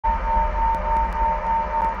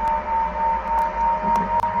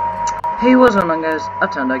Hey, what's going on, guys?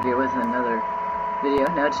 Uptown Dog here with another video.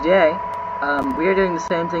 Now today, we are doing the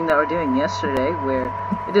same thing that we were doing yesterday, where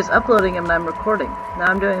it is uploading and I'm recording. Now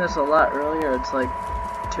I'm doing this a lot earlier, it's like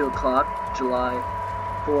 2 o'clock, July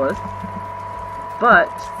 4th.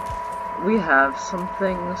 But, we have some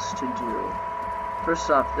things to do.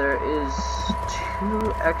 First off, there is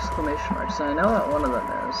 2 exclamation marks, and I know what one of them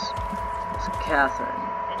is. It's Catherine.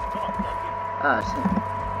 It's him.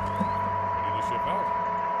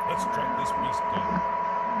 Let's track this beast down.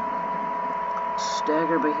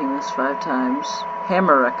 Stagger Beamoths 5 times.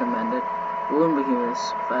 Hammer recommended. Wound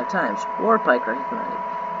Beamoths 5 times. Warpike recommended.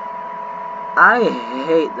 I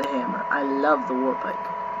hate the hammer. I love the Warpike.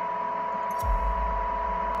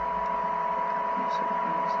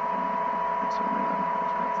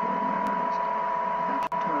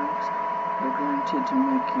 They're guaranteed to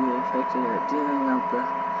make you effective at dealing out the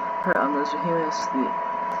hurt on those behemoths. The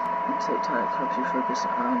intake tonic helps you focus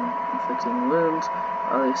on inflicting wounds,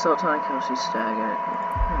 while the assault tonic helps you stagger.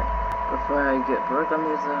 Before I get to work on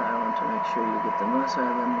these, I want to make sure you get the most out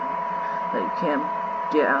of them that you can.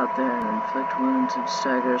 Get out there and inflict wounds and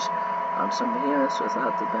staggers on some behemoths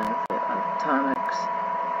without the benefit of tonics.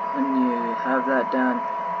 When you have that done,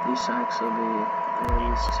 these tonics will be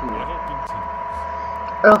released to you.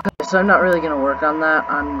 Okay, so I'm not really gonna work on that.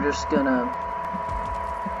 I'm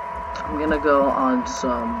gonna go on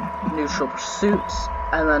some neutral pursuits,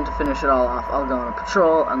 and then to finish it all off, I'll go on a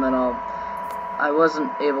patrol, and then I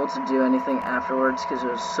wasn't able to do anything afterwards because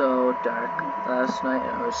it was so dark last night,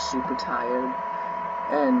 and I was super tired,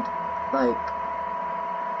 and, like,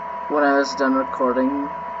 when I was done recording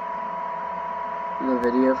the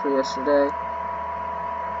video for yesterday,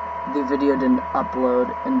 the video didn't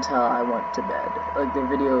upload until I went to bed. Like, the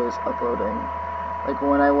video was uploading. Like,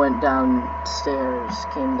 when I went downstairs,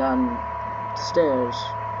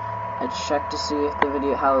 I checked to see if the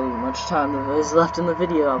video, how much time there was left in the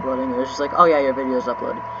video uploading. It was just like, oh yeah, your video is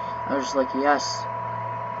uploaded. I was just like, yes,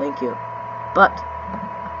 thank you. But,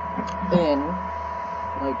 in,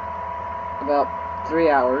 like, about 3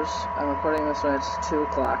 hours, I'm recording this when it's 2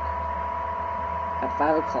 o'clock. At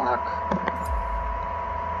 5 o'clock,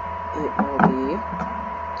 it will be,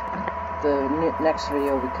 the next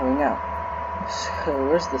video will be coming out. So,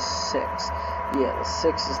 where's the 6? Yeah, the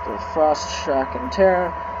 6 is the Frost, Shock, and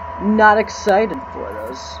Terror. Not excited for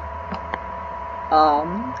those.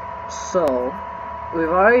 So, we've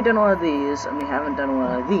already done one of these, and we haven't done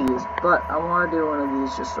one of these, but I want to do one of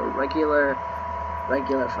these, just a regular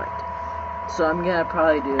fight. So, I'm gonna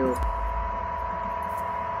probably do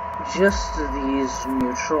just these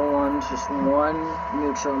neutral ones, just one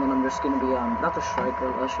neutral, and then I'm just gonna be not the Striker,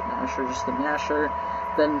 the Nasher, just the Nasher,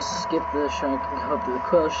 then skip the Shrink and go up to the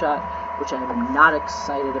Quill Shot, which I'm not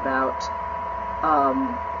excited about,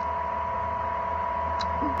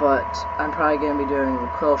 but I'm probably gonna be doing the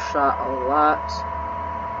Quill Shot a lot,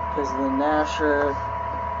 because the Nasher,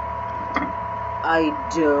 I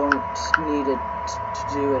don't need it to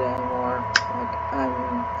do it anymore. Like,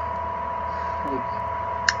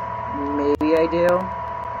 maybe I do,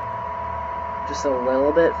 just a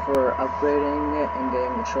little bit for upgrading it and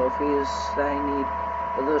getting the trophies that I need,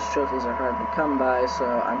 but those trophies are hard to come by, so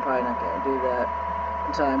I'm probably not going to do that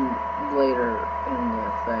until I'm later in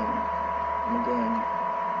the game,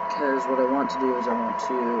 because what I want to do is I want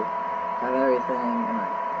to have everything and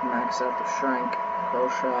like max out the Shrink, Bow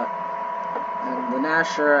Shot, and the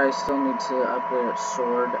Nasher. I still need to upgrade its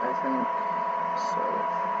sword, I think, so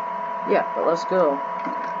yeah, but let's go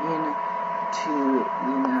into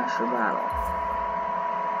the Nasher battle.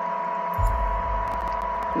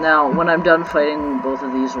 Now, when I'm done fighting both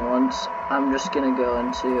of these once, I'm just gonna go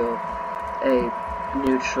into a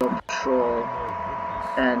neutral patrol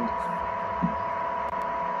and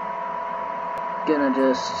gonna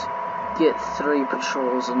just get 3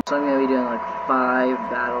 patrols, and so I'm gonna be doing like 5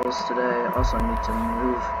 battles today. Also, I need to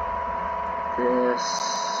move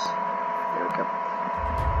this. There we go.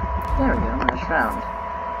 There we go, nice round.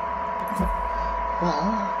 Well,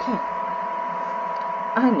 okay.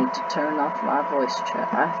 I need to turn off my voice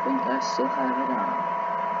chat. I think I still have it on.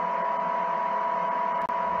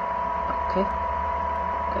 Okay.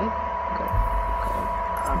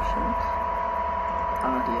 Options.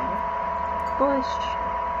 Audio. Voice chat.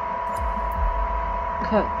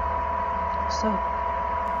 Okay. So,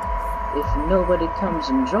 if nobody comes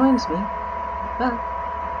and joins me, well,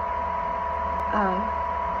 I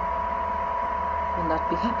will not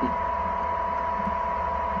be happy.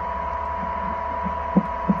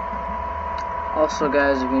 Also,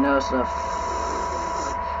 guys, if you notice the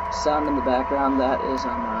sound in the background, that is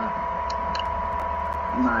my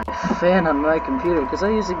fan on my computer, because I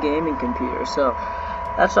use a gaming computer, so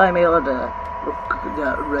That's why I'm able to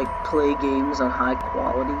like play games on high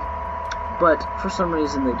quality. But for some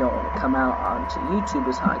reason they don't want to come out onto YouTube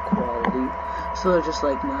as high quality. So they're just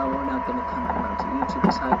like, no, we're not going to come out onto YouTube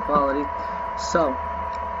as high quality. So,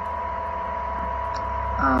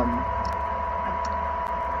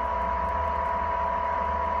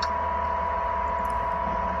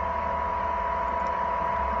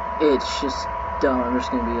 it's just dumb. I'm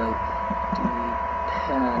just going to be like,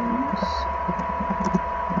 depends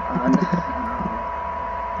on how.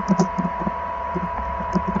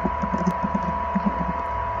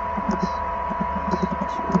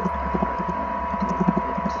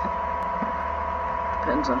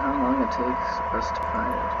 Depends on how long it takes us to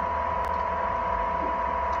find it.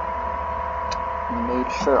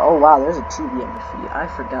 Made sure. Oh wow, there's a TV on your feet. I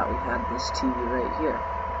forgot we had this TV right here.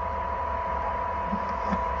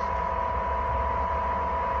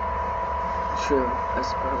 True, I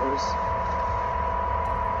suppose.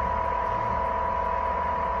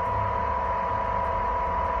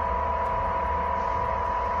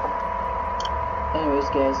 Anyways,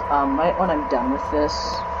 guys, right when I'm done with this,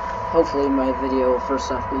 hopefully my video will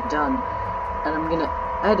first off be done, and I'm gonna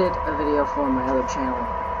edit a video for my other channel,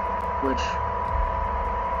 which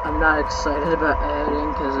I'm not excited about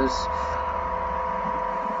editing because it's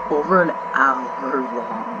over an hour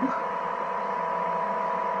long.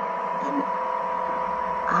 An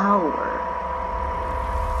hour.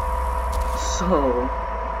 So,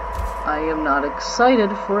 I am not excited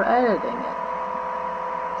for editing it.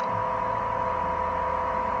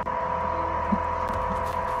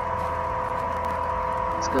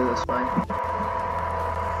 Let's go this way.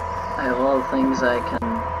 I have all the things I could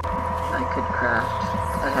craft.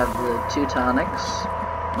 I have the 2 tonics,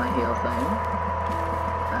 my heal thing,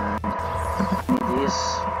 and I need these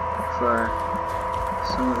for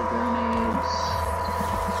some of the grenades.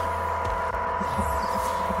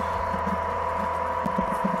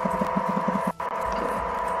 Okay.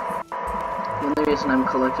 The only reason I'm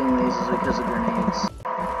collecting these is because of grenades.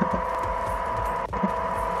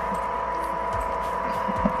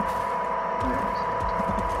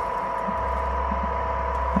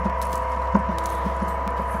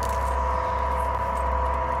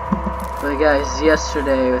 But guys,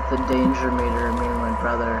 yesterday with the danger meter, me and my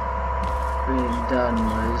brother being done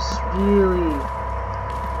was really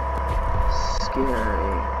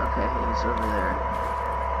scary. Okay, he's over there.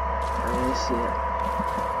 I really see it.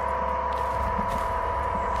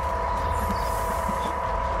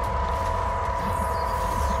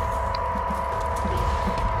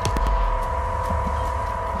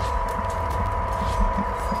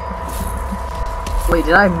 Wait,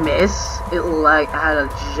 did I miss? It had a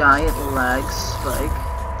giant lag spike.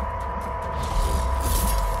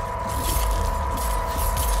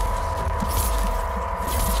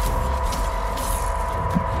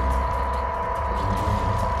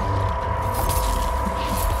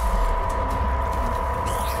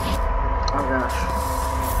 Oh gosh.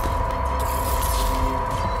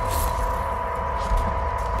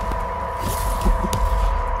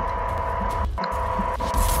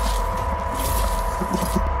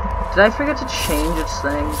 Did I forget to change its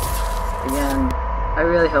thing? Again, I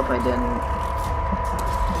really hope I didn't.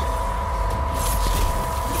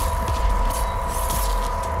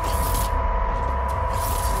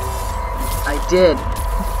 I did.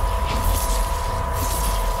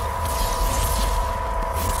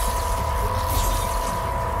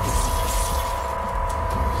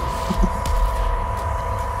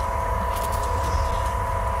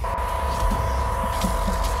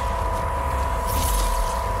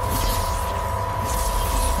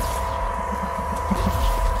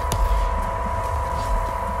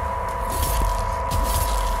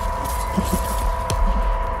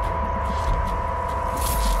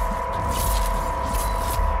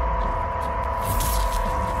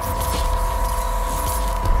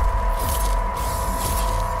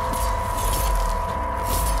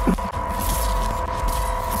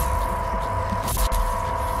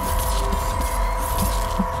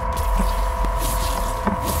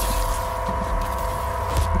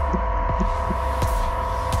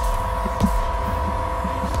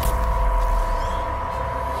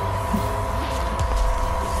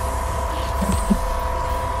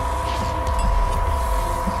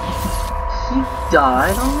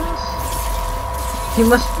 Died on this? He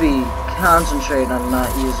must be concentrating on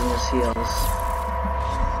not using his heals.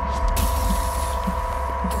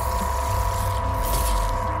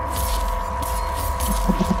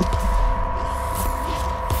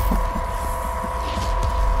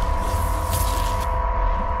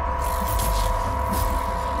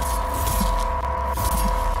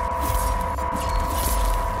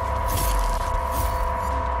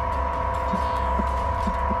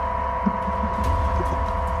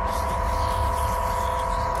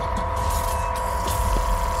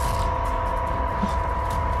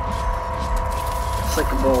 It's like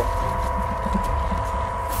a bowl.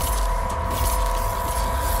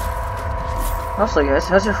 Also, guys,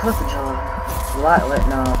 how's your 4th of July? Wait,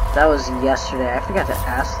 no, that was yesterday. I forgot to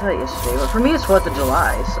ask that yesterday. But for me, it's 4th of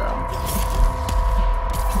July, so.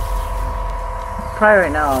 Probably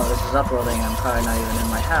right now, this is uploading. I'm probably not even in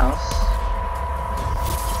my house.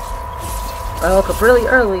 I woke up really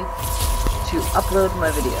early to upload my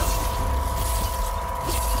video.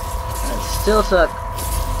 And it still took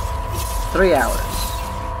 3 hours.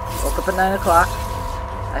 Woke up at 9 o'clock.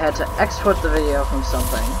 I had to export the video from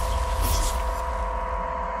something.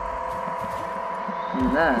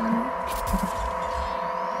 And then...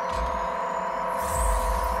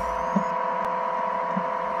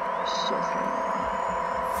 still 3 more.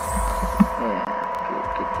 Yeah,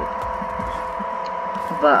 good.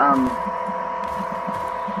 But,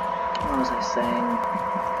 what was I saying?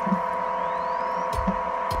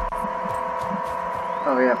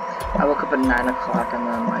 Oh yeah, I woke up at 9 o'clock and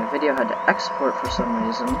then my video had to export for some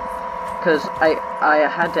reason. Because I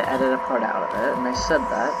had to edit a part out of it, and I said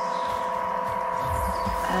that.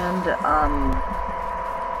 And,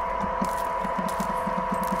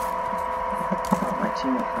 oh, my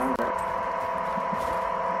teammate found it.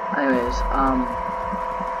 Anyways,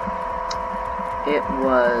 it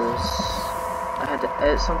was, I had to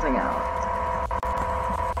edit something out.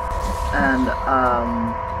 And,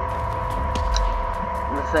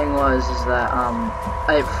 the thing was, is that,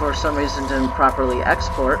 I, for some reason, didn't properly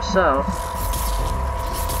export, so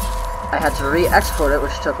I had to re-export it,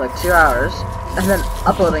 which took like 2 hours, and then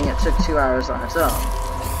uploading it took 2 hours on its own.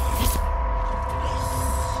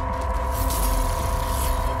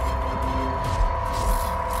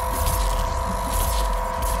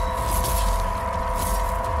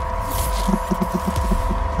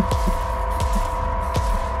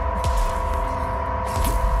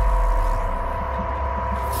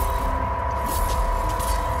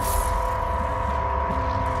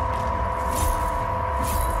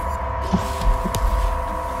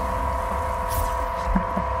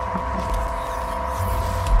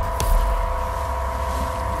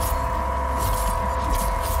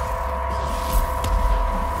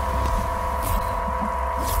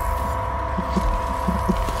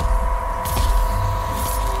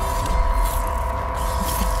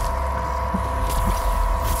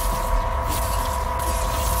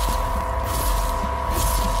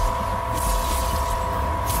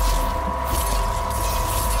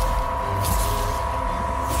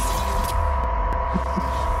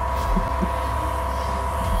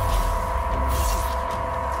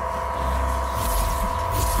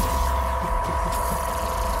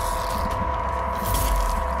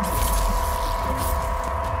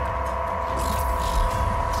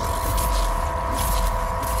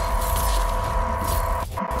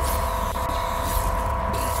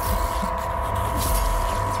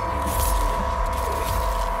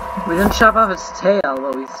 We didn't chop off its tail,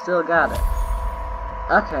 but we still got it.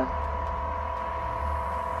 Okay.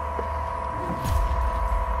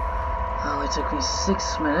 Oh, it took me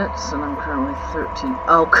 6 minutes, and I'm currently 13.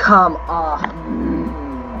 Oh, come on!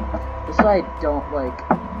 This is what I don't like.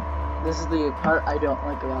 This is the part I don't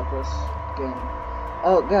like about this game.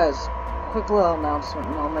 Oh, guys, quick little announcement,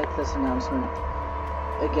 and I'll make this announcement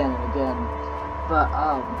again and again. But,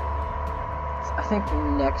 I think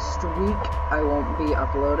next week I won't be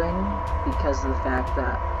uploading because of the fact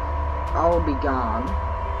that I'll be gone.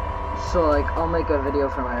 So, like, I'll make a video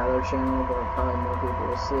for my other channel, but probably more people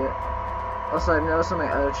will see it. Also, I've noticed on my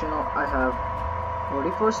other channel I have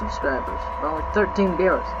 44 subscribers, but only 13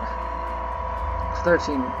 viewers.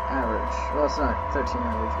 13 average. Well, it's not 13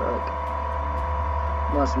 average, but, like,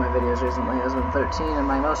 most of my videos recently has been 13, and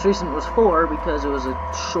my most recent was 4 because it was a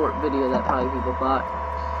short video that probably people thought,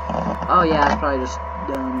 oh yeah, it's probably just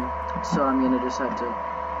dumb, so I'm gonna just have to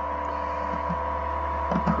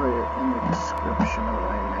put it in the description of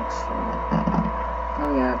my next one.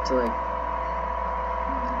 I'm gonna have to,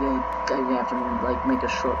 like, make a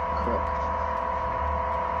short clip.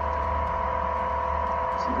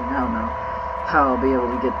 So I don't know how I'll be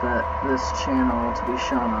able to get this channel to be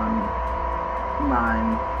shown on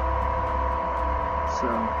mine. So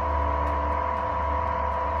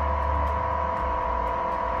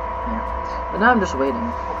yeah, but now I'm just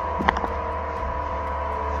waiting.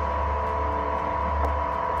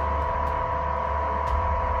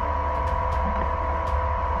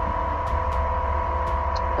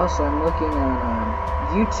 Also, I'm looking on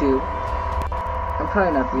YouTube. I'm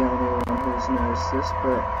probably not the only one who's noticed this,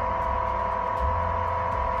 but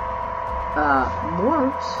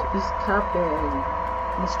Morphs is copying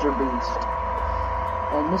Mr. Beast,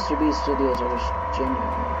 and Mr. Beast videos are just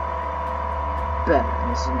genuinely better.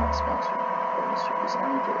 And this is not sponsored. Mr. Beast. I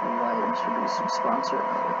don't get why Mr. Beast would sponsor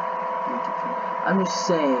another YouTube channel. I'm just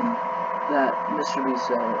saying that Mr. Beast's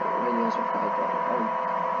videos are probably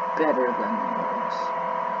better than yours.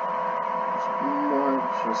 More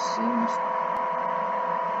just seems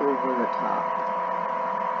over the top.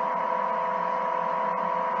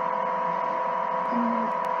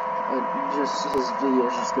 His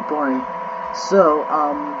videos just get boring. So,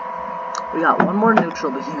 we got one more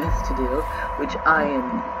neutral behemoth to do, which I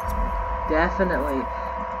am definitely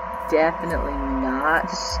not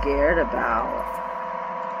scared about.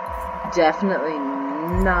 Definitely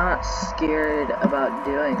not scared about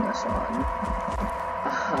doing this one.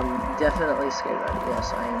 Definitely scared about it.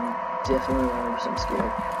 Yes, I am definitely 100%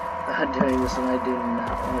 scared about doing this one. I do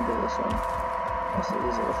not want to do this one. Also,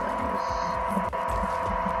 these little things.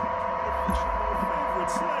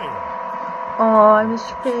 Oh, I'm his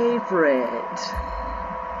favorite.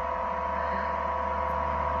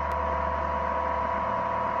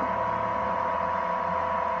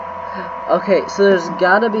 Okay, so there's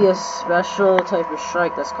gotta be a special type of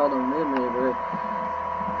strike that's called a Moon Reaver.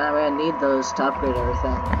 I'm gonna need those to upgrade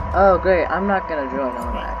everything. Oh, great, I'm not gonna join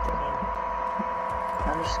automatically.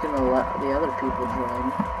 I'm just gonna let the other people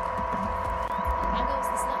join. How goes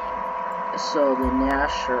the slide? So the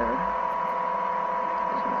Nasher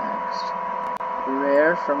is next.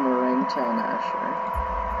 Rare from Orangutan Nasher.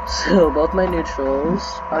 So both my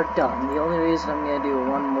neutrals are done. The only reason I'm gonna do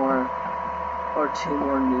one more or two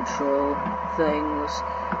more neutral things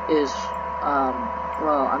is,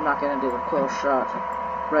 well, I'm not gonna do the quill shot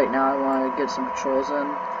right now. I want to get some patrols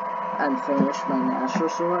in and finish my Nasher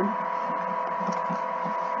sword.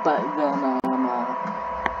 But then want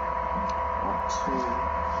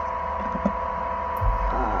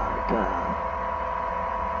to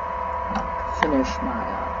finish my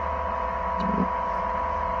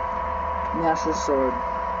Nasher sword.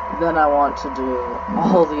 Then I want to do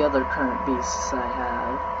all the other current beasts I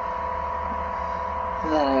have.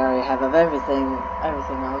 That I already have of everything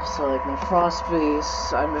else. So like my frost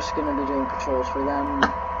beasts, I'm just gonna be doing patrols for them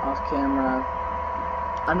off camera.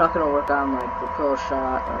 I'm not gonna work on like the quill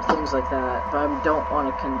shot or things like that, but I don't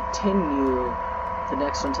want to continue the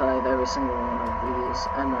next one until I have every single one of these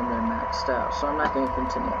and then they're maxed out. So I'm not gonna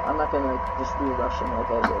continue. I'm not gonna like just be rushing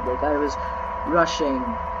like I did. Like I was rushing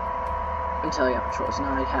until I got patrols.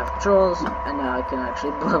 Now I have patrols, and now I can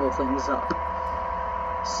actually level things up.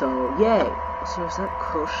 So, yay! So is that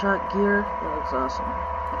quill shot gear? That looks awesome.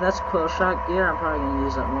 If that's quill shot gear, I'm probably going to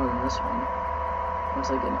use that more than this one. Once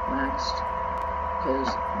I get it maxed. Because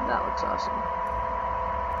that looks awesome.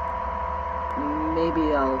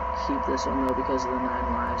 Maybe I'll keep this one though because of the 9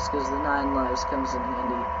 lives. Because the 9 lives comes in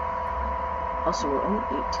handy. Also, we're only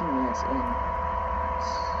 18 minutes in. That's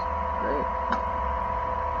great.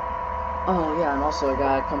 Oh yeah, and also I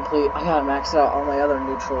gotta max out all my other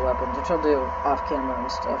neutral weapons, which I'll do off camera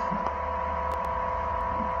and stuff.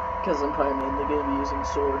 Because I'm probably mainly gonna be using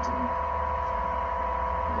swords and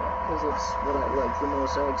yeah, because that's what I like the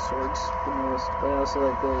most. I like swords the most, but I also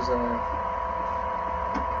like those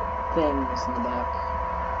things in the back.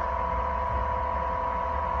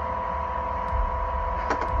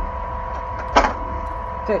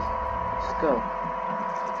 Okay, let's go.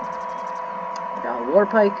 Got a war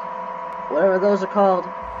pike. Whatever those are called,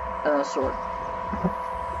 and a sword.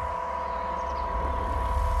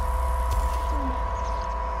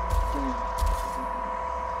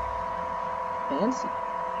 Fancy.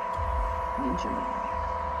 Ninja man.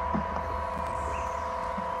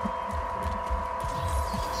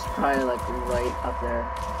 It's probably like right up there.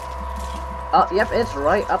 Oh, yep, it's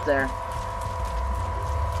right up there.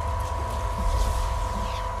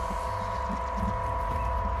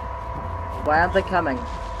 Why aren't they coming?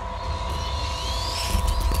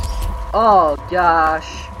 Oh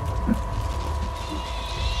gosh.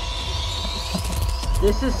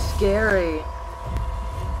 This is scary.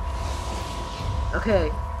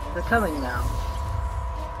 Okay, they're coming now.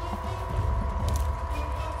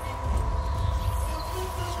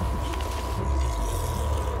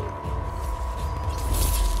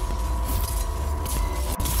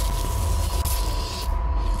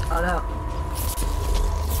 Oh no.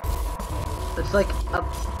 It's like a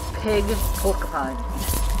pig porcupine.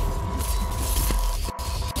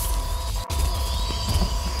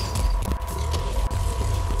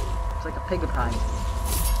 It's like a pigapine.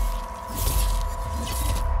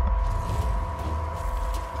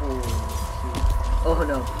 Oh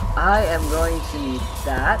no. I am going to need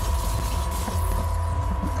that.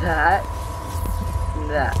 That.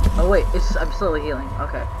 Oh wait, I'm slowly healing.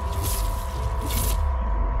 Okay.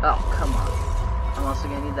 Oh, come on. I'm also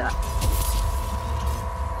gonna need that.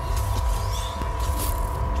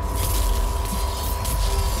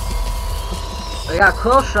 I got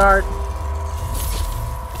Quill Shard.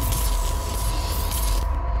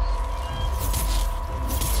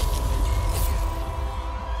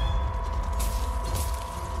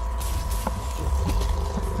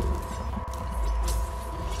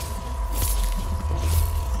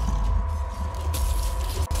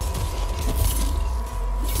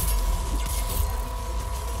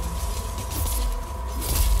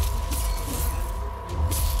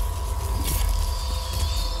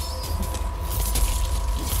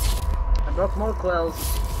 Broke more quills.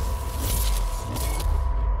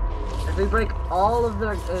 If we break all of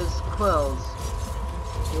his quills,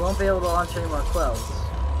 he won't be able to launch any more quills.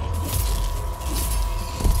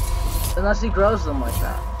 Unless he grows them like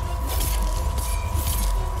that.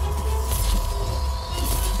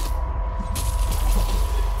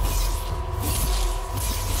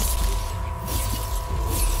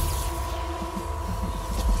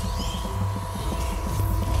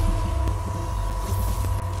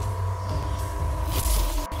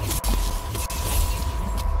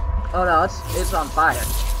 Oh no, it's on fire.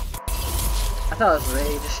 I thought it was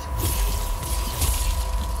raged.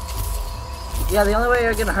 Yeah, the only way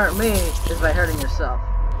you're gonna hurt me is by hurting yourself.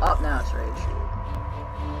 Oh, now it's raged.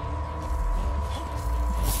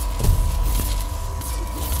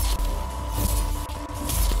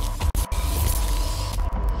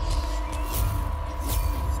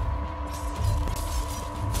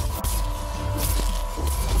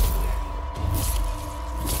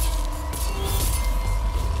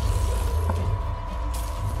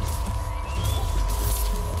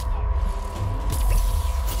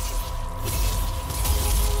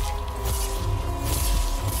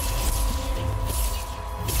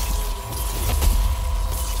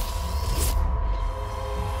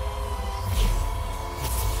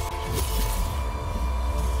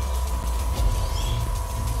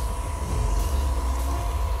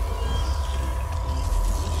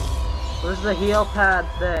 Where's the heal pad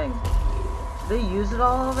thing? Did they use it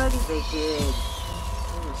all already? They did.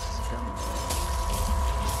 Ooh, scumbags.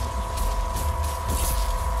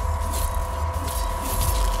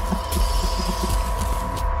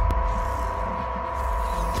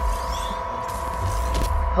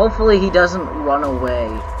 Hopefully he doesn't run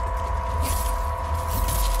away.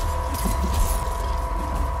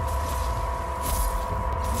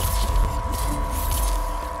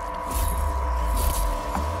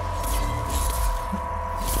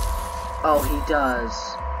 Oh, he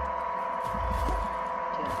does.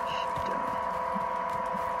 Gosh darn.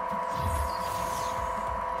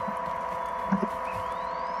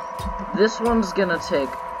 This one's gonna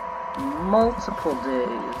take multiple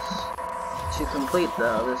days to complete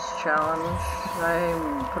though, this challenge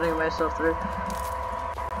I'm putting myself through.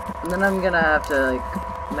 And then I'm gonna have to like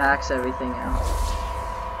max everything out.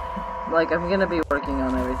 Like I'm gonna be working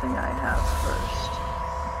on everything I have first.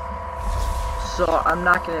 So I'm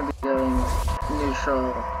not gonna be going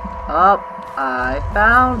neutral. Oh, I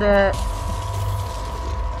found it.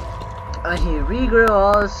 And he regrew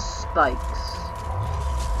all his spikes.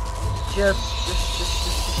 Just.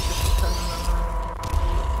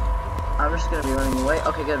 I'm just gonna be running away.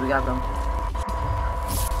 Okay, good, we got them.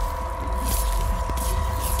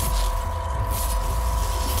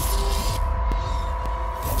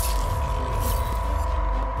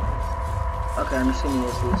 Okay, I'm just gonna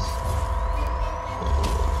use these.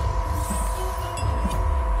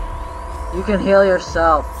 You can heal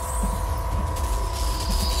yourself.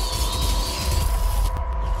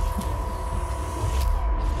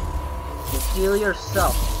 You heal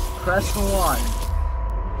yourself. Press 1.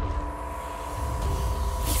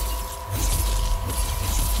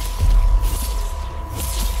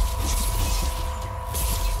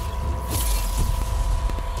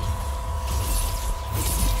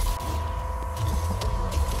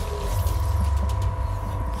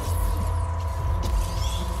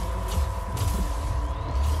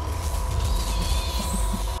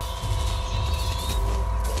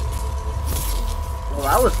 Well,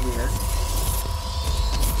 that was weird.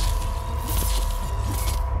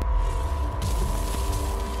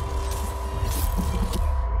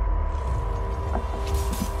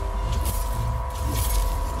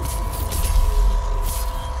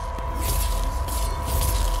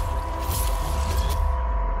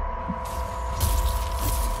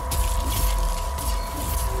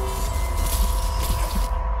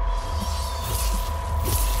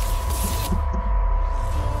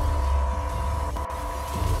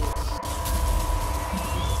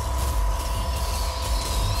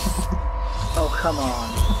 Oh, come on.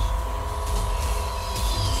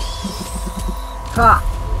 Ha!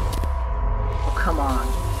 Oh, come on.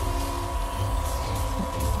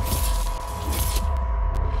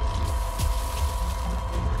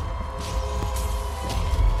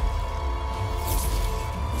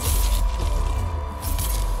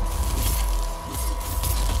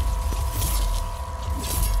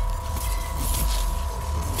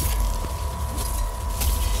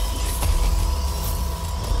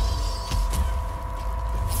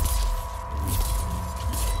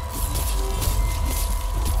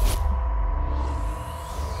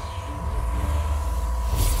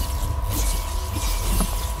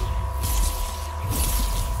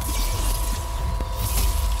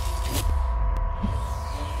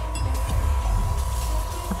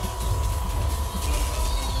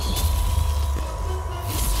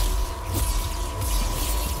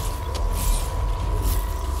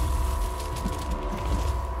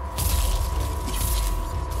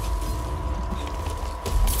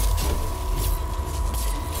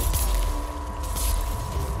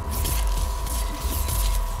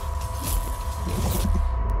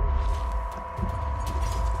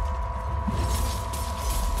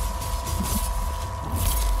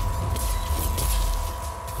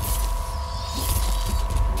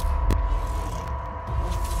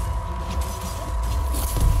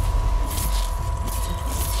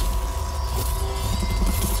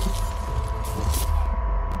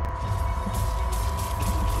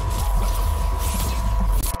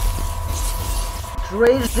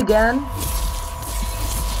 raged again.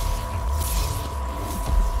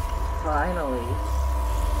 Finally.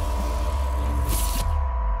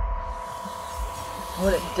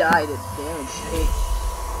 When it died, it damaged me.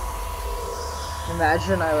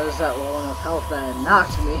 Imagine I was at low enough health that it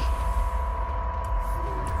knocked me.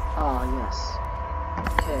 Oh, yes.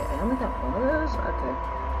 Okay, I only got one of those? Okay.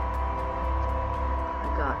 I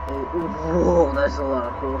got a... Whoa, that's a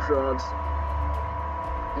lot of cool shots.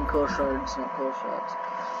 And cool shards, not cool shots.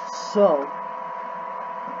 So,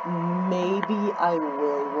 maybe I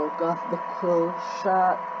will work on the cool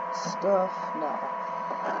shot stuff. No.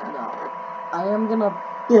 I am gonna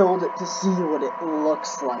build it to see what it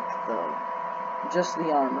looks like, though. Just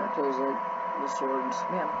the armor, because like the swords,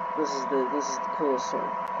 man, this is the coolest sword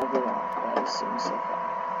of them all that I've seen so far.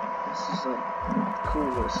 This is the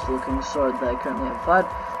coolest looking sword that I currently have applied.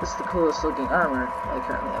 This is the coolest looking armor that I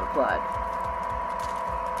currently have applied.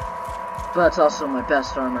 But it's also my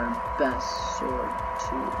best armor and best sword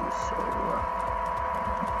too, so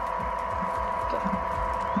okay.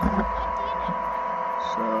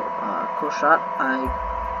 So, cool shot.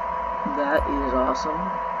 That is awesome.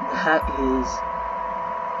 That is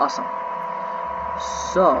awesome.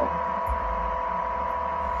 So,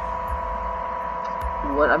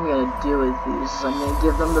 what I'm gonna do with these is I'm gonna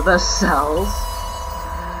give them the best cells,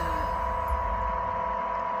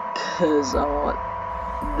 because I want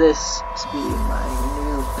this to be my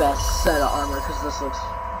new best set of armor, because this looks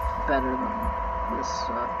better than this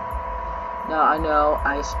stuff. Now, I know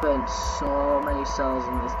I spent so many cells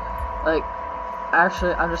in this. Like,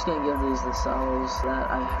 actually, I'm just gonna give these the cells that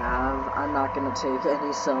I have. I'm not gonna take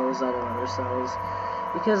any cells out of other cells,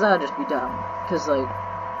 because that would just be dumb. Because, like,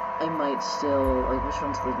 I might still, like, which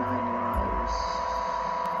one's the 9 lives?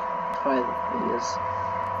 Probably these.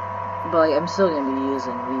 But, like, I'm still gonna be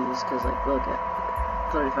using these, because, like, look at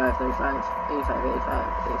 35, 35, 85, 85,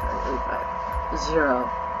 85, 85, 0,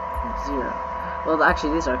 0. Well,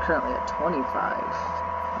 actually, these are currently at 25.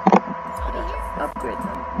 Upgrade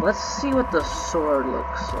them. Let's see what the sword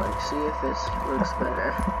looks like. See if it looks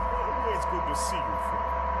better. Always good to see you,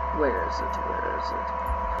 friend. Where is it? Where is it?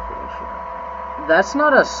 That's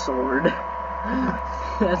not a sword.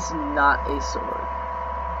 That's not a sword.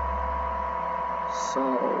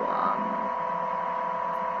 So,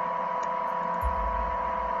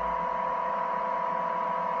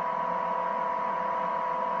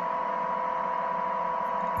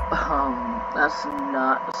 that's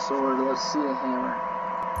not a sword. Let's see a hammer.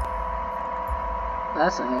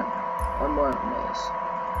 That's a hammer. Or more of a mace.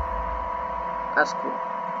 That's cool.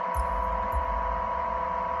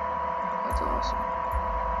 That's awesome.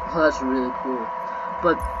 Oh, that's really cool.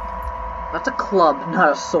 But that's a club,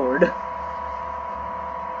 not a sword.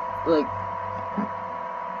 Like,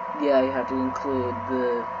 yeah, you have to include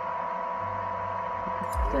the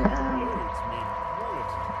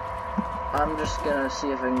I'm just gonna see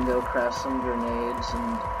if I can go craft some grenades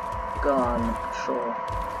and go on patrol.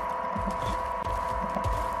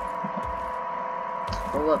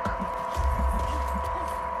 Oh, look.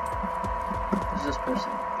 Who's this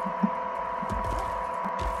person?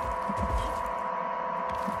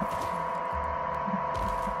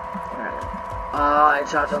 Alright. Oh, I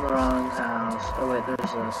chopped on the wrong house. Oh wait,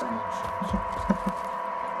 there's a thing.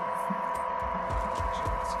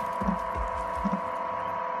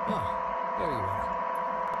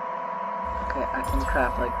 Okay, I can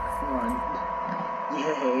craft like one.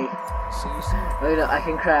 Yay! Wait, no, I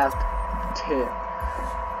can craft two.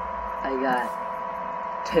 I got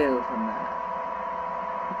two from that.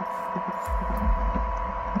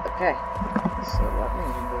 Okay, so let me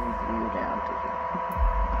move you down to here.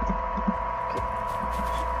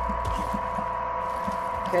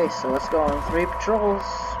 Okay, so let's go on 3 patrols.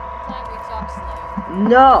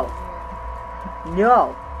 No!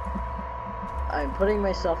 No! I'm putting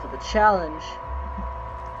myself with a challenge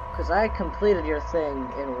because I completed your thing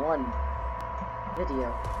in one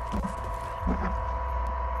video.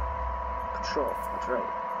 Patrol, that's right.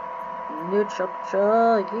 Neutral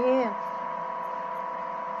patrol, yeah.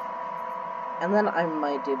 And then I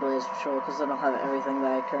might do Blaze Patrol because then I'll have everything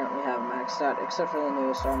that I currently have maxed out except for the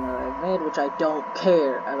newest armor that I've made, which I don't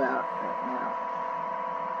care about right now.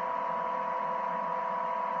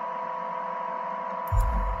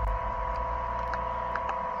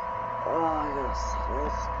 Oh yes,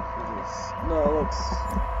 yes. No, let's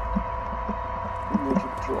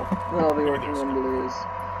Neutral Patrol. Then I'll be working on Blaze.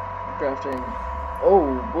 Crafting. Oh,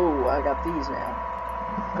 whoa, I got these now.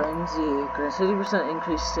 Frenzy, grants 50%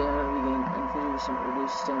 increased stamina regain and 50%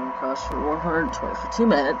 reduced stamina cost for 120 for 2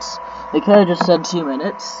 minutes. They could have just said 2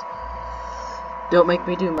 minutes. Don't make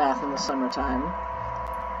me do math in the summertime.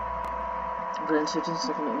 Grants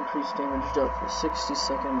 15-second increased damage dealt for 60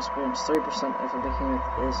 seconds. Grants 30% if a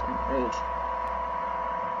behemoth is enraged.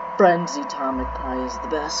 Frenzy Atomic Pie is the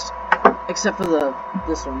best. Except for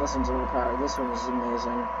this one. This one's overpowered. This one is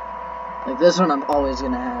amazing. Like, this one I'm always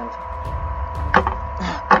gonna have.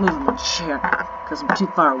 I'm moving my chair because I'm too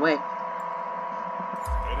far away.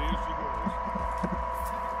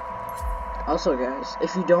 Also, guys,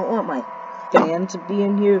 if you don't want my fan to be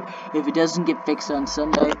in here, if it doesn't get fixed on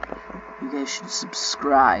Sunday, you guys should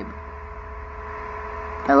subscribe.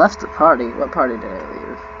 I left the party. What party did I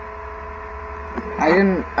leave?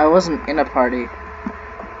 I wasn't in a party.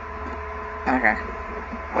 Okay.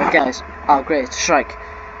 But guys, oh great, strike.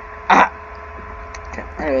 Ah! Okay,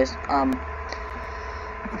 anyways,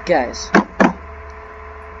 guys,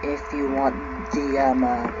 if you want the,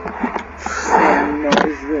 fan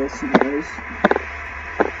noise listeners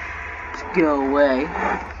to go away,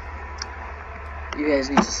 you guys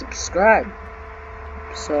need to subscribe.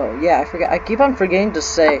 So, yeah, I keep on forgetting to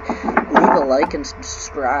say, leave a like and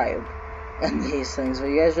subscribe and these things, but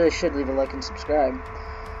you guys really should leave a like and subscribe.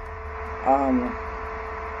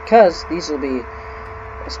 Because these will be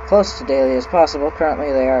as close to daily as possible.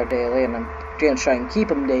 Currently they are daily, and I'm going to try and keep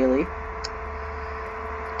them daily.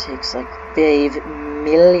 It takes like 5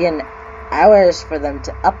 million hours for them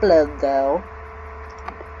to upload, though.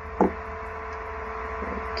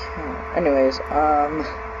 Okay. Anyways,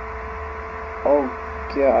 oh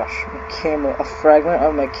gosh, a fragment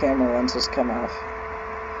of my camera lens has come off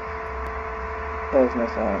of my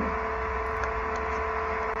phone.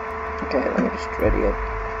 Okay, let me just ready it.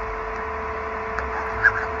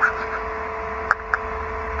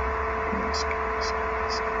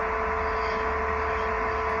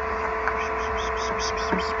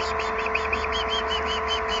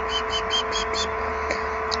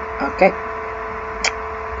 Okay,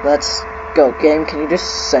 let's go. Game, can you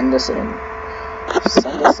just send us in?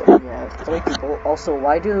 Send us in. Yeah, 3 people. Also,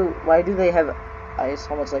 why do they have ice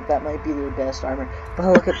helmets? Like, that might be their best armor. But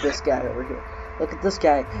look at this guy over here. Look at this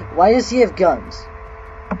guy. Why does he have guns?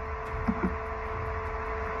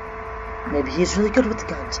 Maybe he's really good with the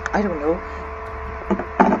guns. I don't know.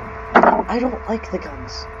 I don't like the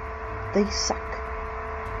guns. They suck.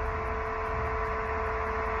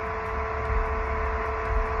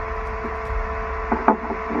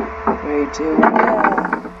 Way too much.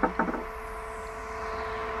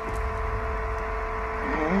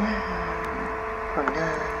 Oh no.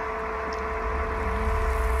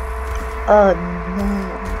 Oh no.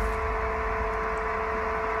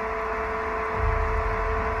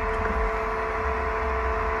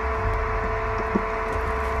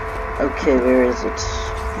 Okay, where is it?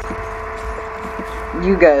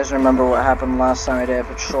 You guys remember what happened last time I did a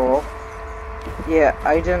patrol? Yeah,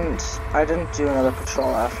 I didn't do another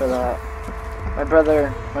patrol after that. My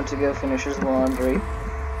brother went to go finish his laundry.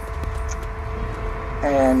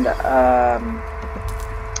 And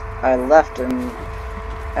I left and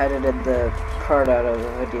edited the part out of the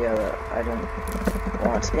video that I didn't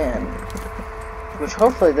want in. Which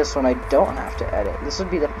hopefully this one I don't have to edit. This would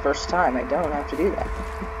be the first time I don't have to do that.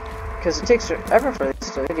 Because it takes forever for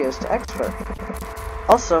these videos to export.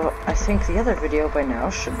 Also, I think the other video by now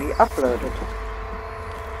should be uploaded.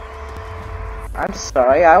 I'm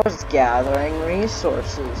sorry, I was gathering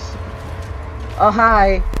resources. Oh,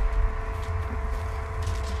 hi!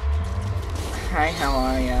 Hi, how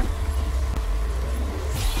are ya?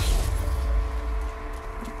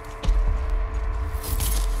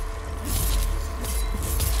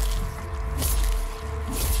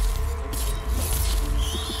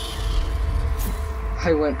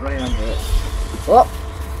 I went right under it. Oh!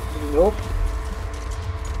 Nope.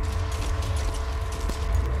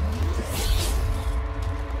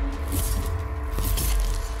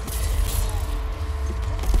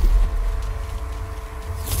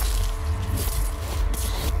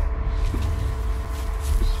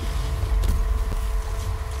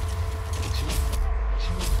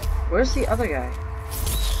 Where's the other guy?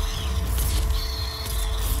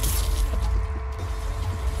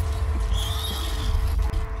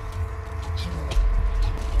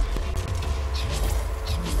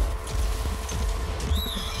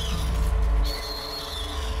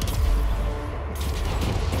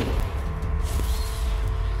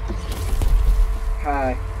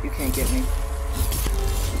 Hi, you can't get me.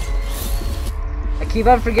 I keep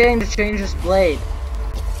on forgetting to change this blade.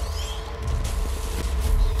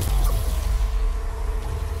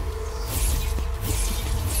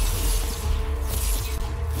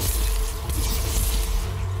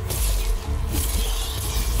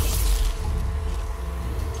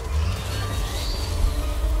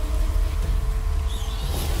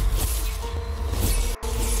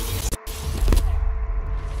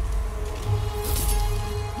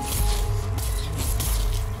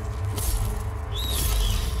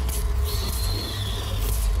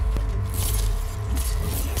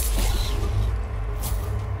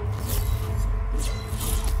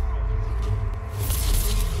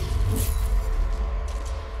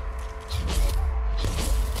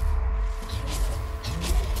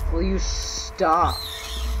 Will you stop?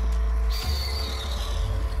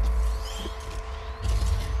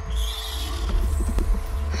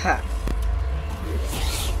 Ha.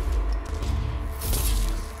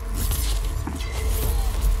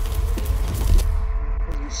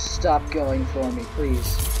 Will you stop going for me,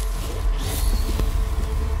 please?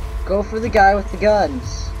 Go for the guy with the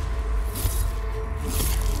guns.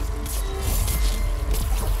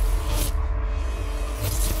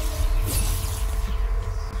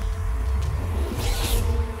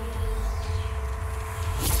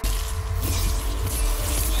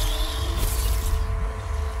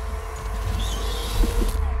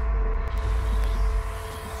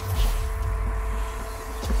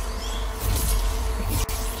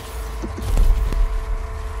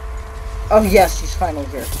 Oh yes, he's finally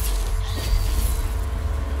here.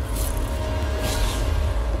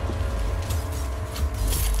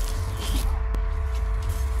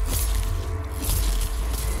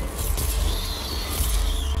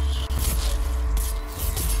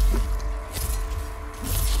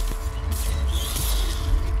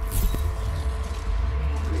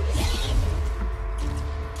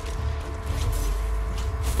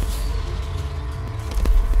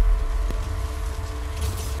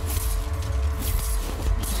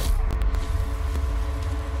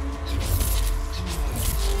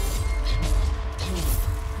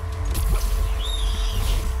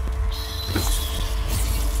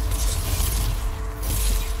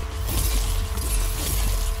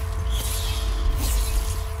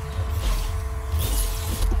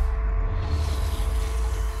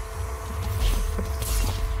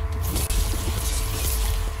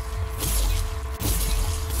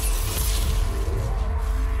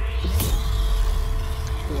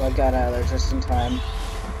 I got out of there just in time.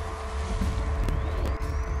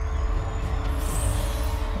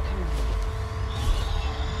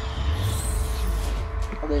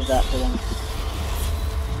 I'll leave that for them.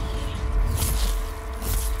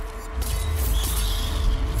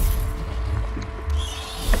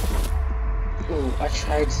 Ooh, I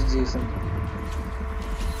tried to do something.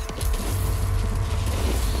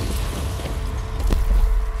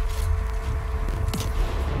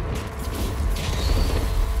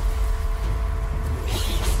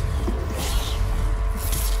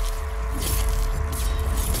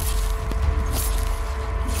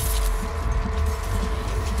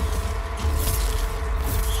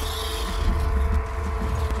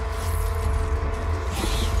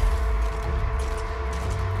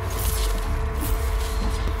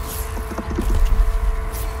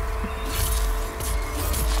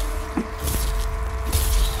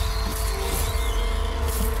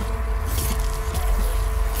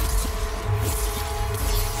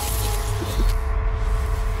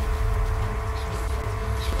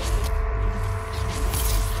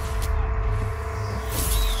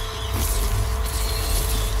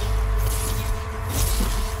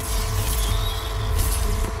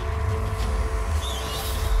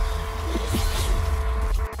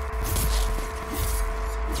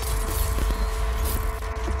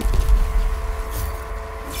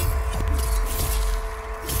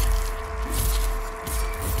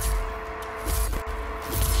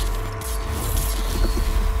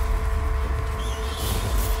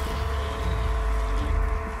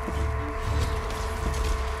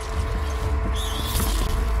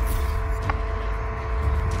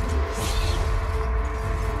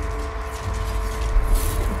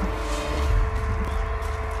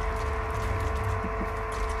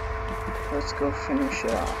 Let's go finish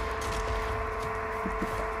it off.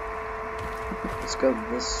 Let's go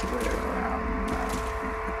this way around now.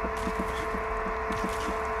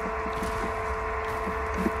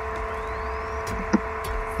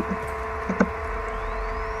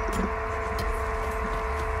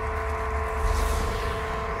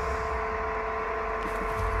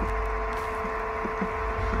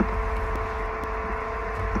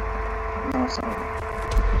 No, it's not.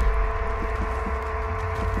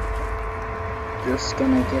 Just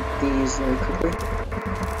gonna get these really quickly.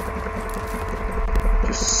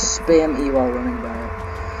 Just spam E while running by it.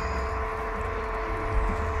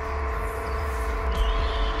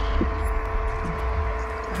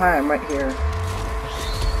 Hi, I'm right here.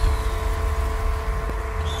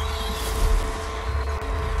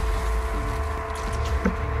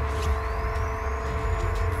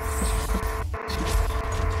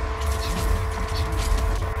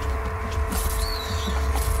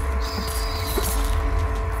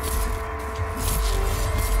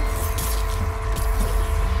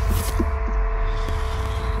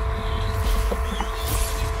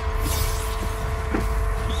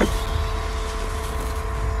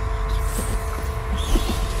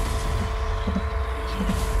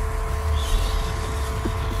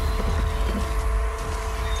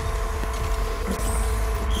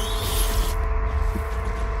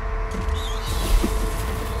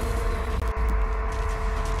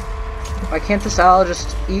 Why can't this owl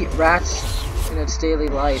just eat rats in its daily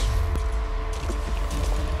life?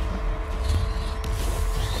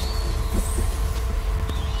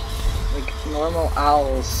 Like normal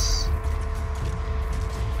owls.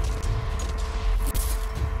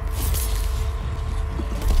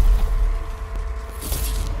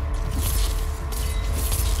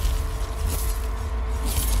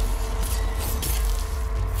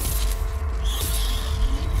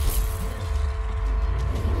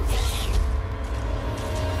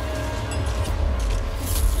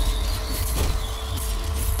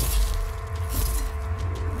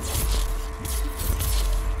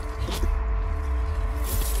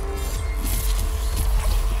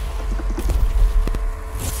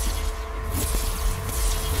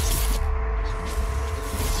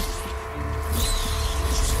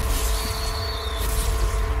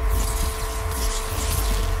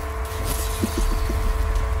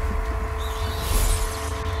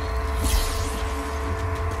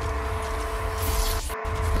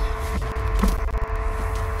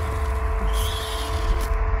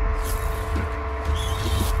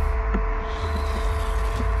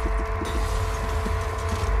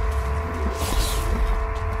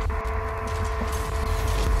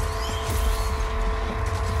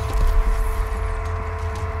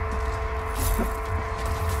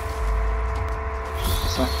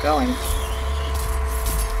 It's not going.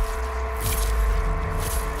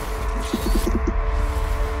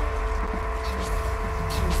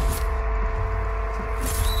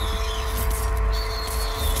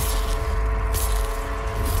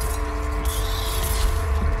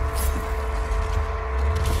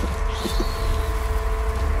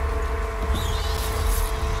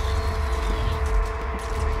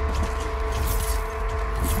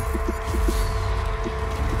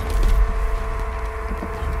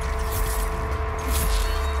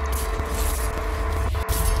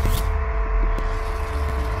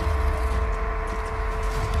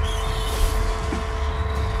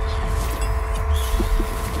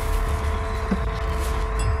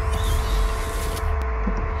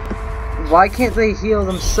 Why can't they heal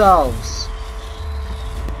themselves?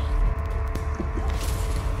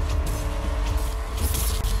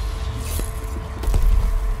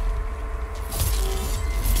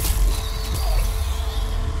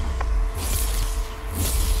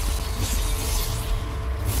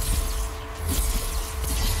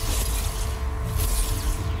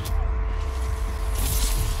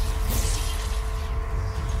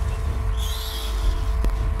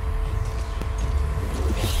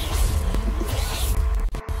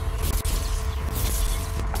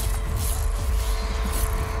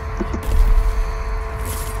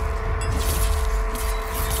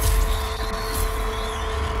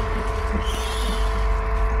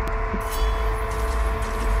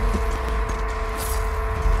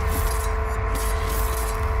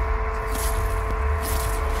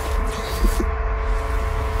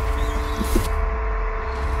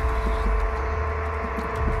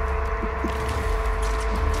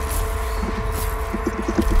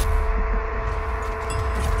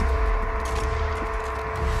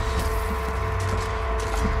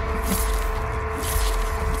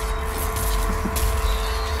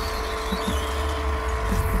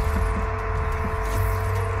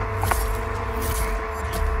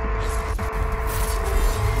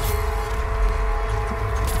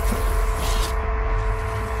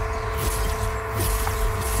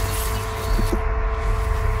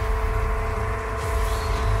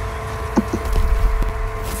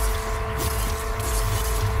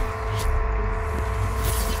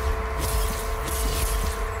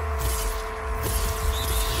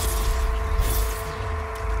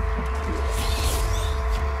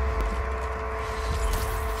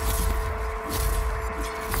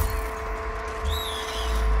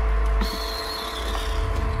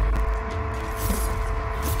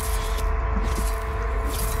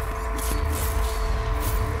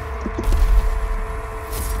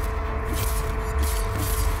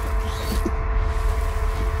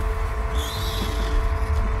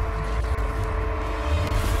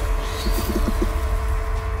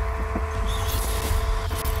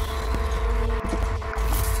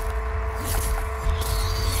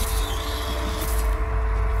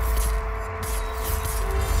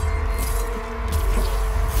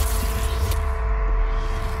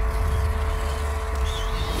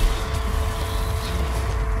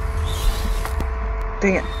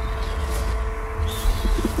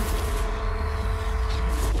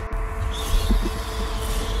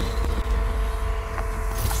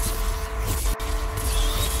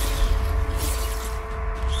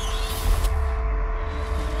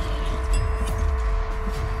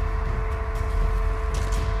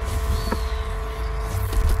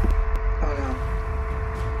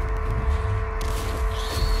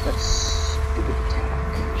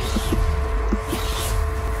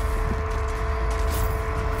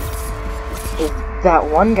 that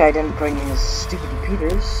one guy didn't bring his stupid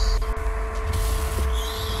repeaters.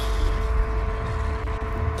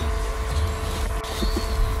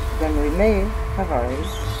 Then we may have already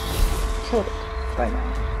killed it by now.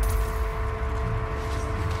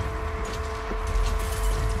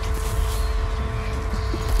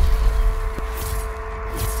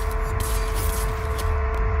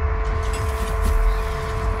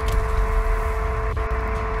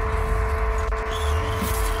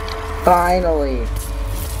 Finally!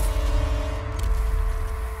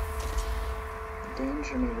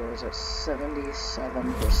 Danger meter is at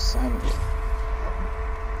 77%.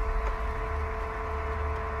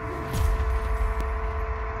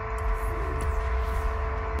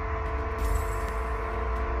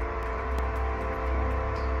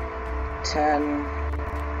 $10,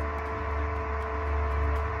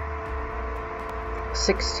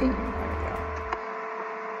 16. There we go.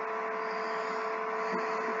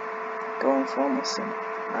 Going for almost an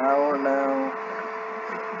hour now.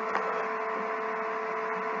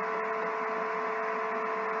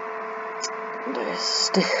 And I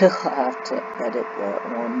still have to edit that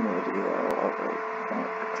one video.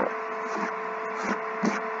 Crap.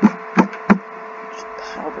 Just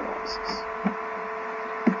powderizes.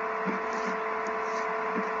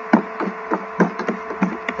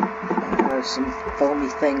 There's some foamy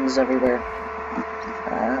things everywhere.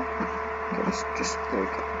 Okay, just there we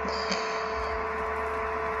go.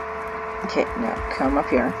 Okay, now come up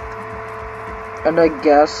here. And I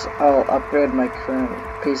guess I'll upgrade my current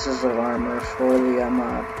pieces of armor for the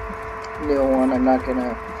new one. I'm not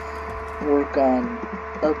gonna work on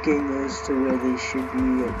upping those to where they should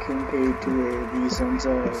be compared to where these ones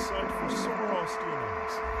are.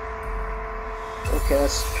 Okay,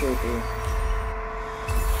 that's creepy.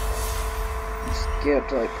 Let's get up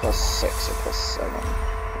to like +6 or +7.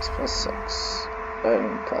 It's +6. I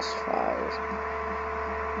mean +5.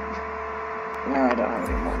 Now I don't have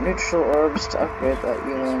any more neutral orbs to upgrade that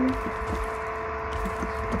UN.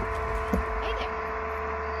 Hey there.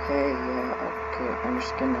 Hey, yeah, okay, I'm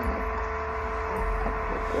just gonna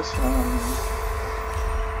upgrade this one.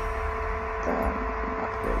 Then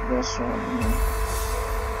upgrade this one.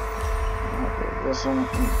 Upgrade this one.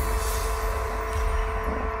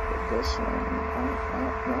 Upgrade this one.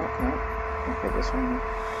 No. Upgrade this one.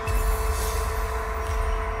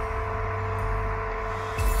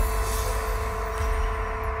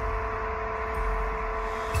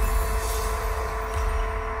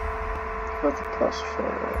 With the +4,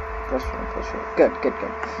 right? +4. Good.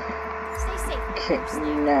 Stay safe. Okay,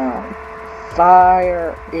 now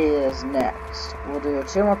fire is next. We'll do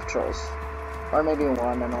 2 more patrols, or maybe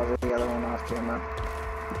 1, and I'll do the other one off camera.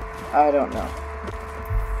 I don't know.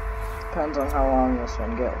 Depends on how long this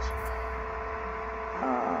one goes.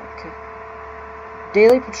 Okay.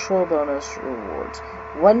 Daily patrol bonus rewards.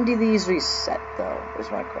 When do these reset, though? Is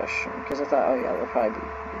my question. Because I thought, oh yeah, they'll probably be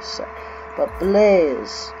reset. But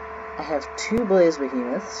Blaze. I have 2 Blaze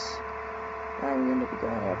Behemoths I'm going to be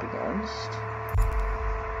going up against.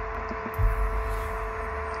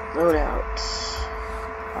 Loadout.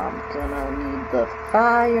 I'm gonna need the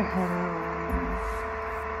Firehound.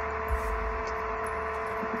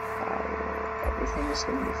 Fire. Everything is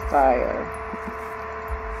going to be fire.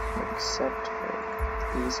 Except for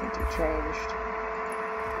these need to be changed.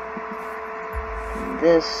 And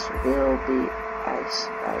this will be ice.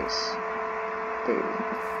 Baby.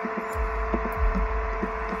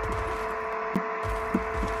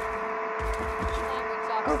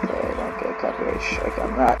 Okay, I don't get a copyright strike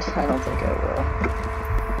on that. I don't think I will.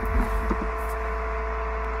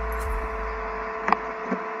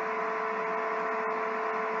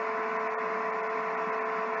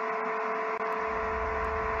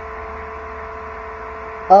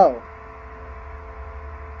 Oh.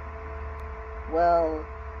 Well.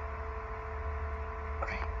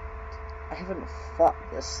 Okay. I haven't fought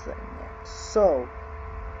this thing yet. So,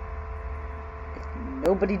 if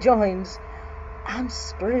nobody joins, I'm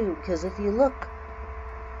screwed, because if you look,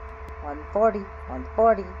 140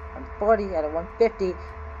 out of 150.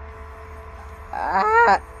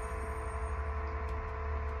 Ah!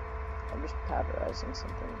 I'm just powderizing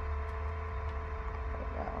something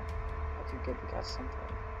right now. Okay, good, we got something.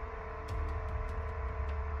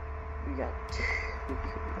 We got 2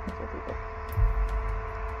 people.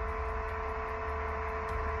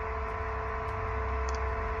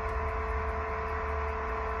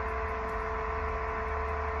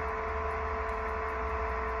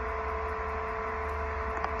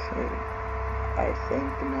 I think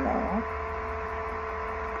now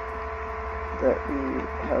that we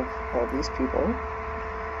have all these people,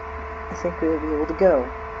 I think we'll be able to go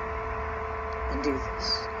and do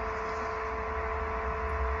this.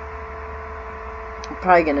 I'm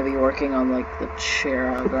probably going to be working on like the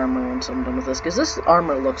Cherog armor once I'm done with this, because this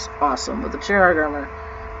armor looks awesome, but the Cherog armor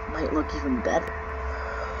might look even better.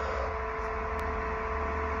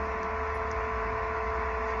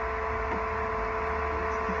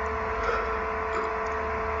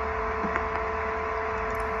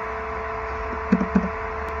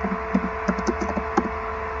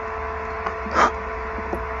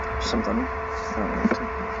 Something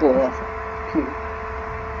to blow off.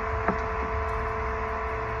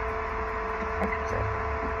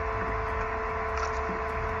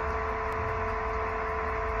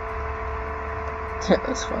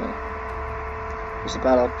 That's funny. There's a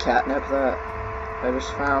bottle of catnip that I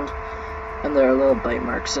just found, and there are little bite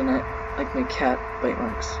marks in it, like my cat bite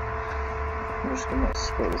marks. I'm just gonna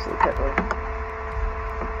spray this little cat away.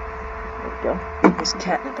 There we go. There's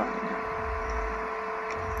catnip on it now.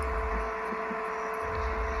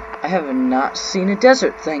 I have not seen a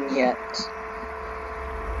desert thing yet.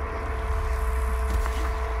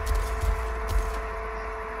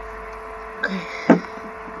 Okay.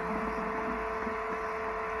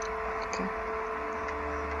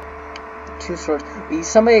 Two swords.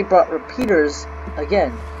 Somebody brought repeaters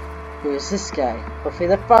again. Who is this guy? Hopefully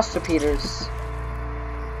they're frost repeaters.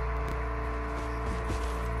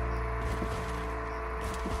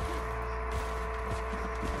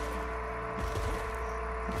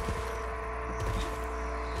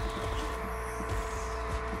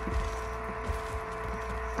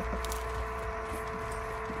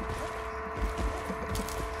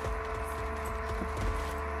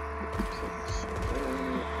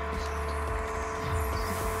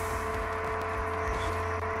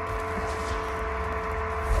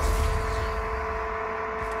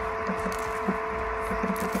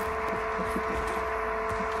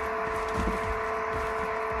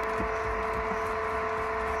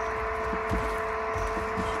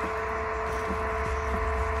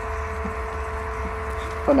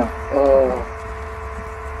 Oh no. Oh.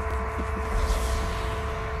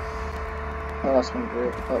 I lost my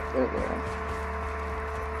grip. Oh, there they are.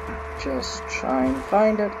 Just try and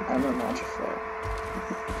find it and then launch a flare.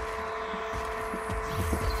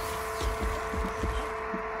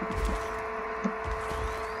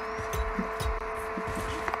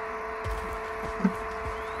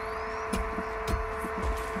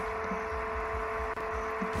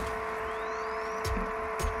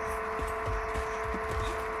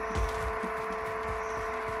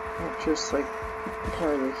 Just like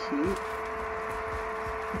part of the heat.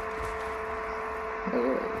 It is.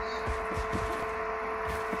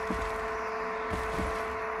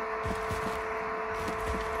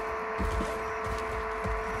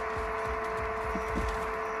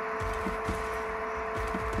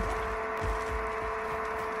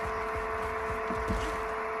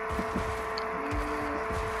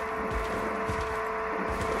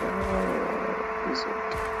 Is it?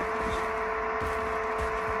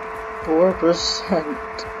 4%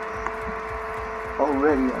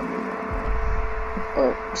 already on me.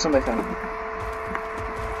 Oh, somebody found me.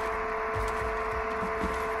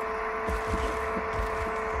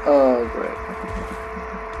 Oh, great.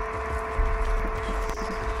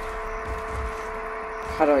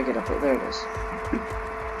 How do I get up there? There it is.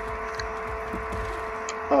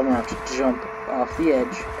 Oh, I'm gonna have to jump off the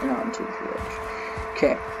edge and onto the edge.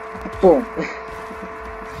 Okay. Boom.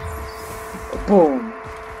 Boom.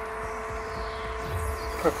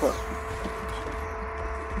 Parkour.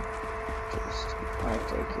 Just, I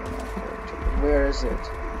take you my character. Where is it?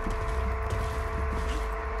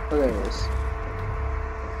 Oh, there it is.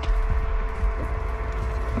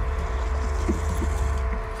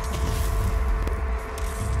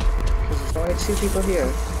 Because there's only 2 people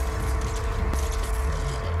here.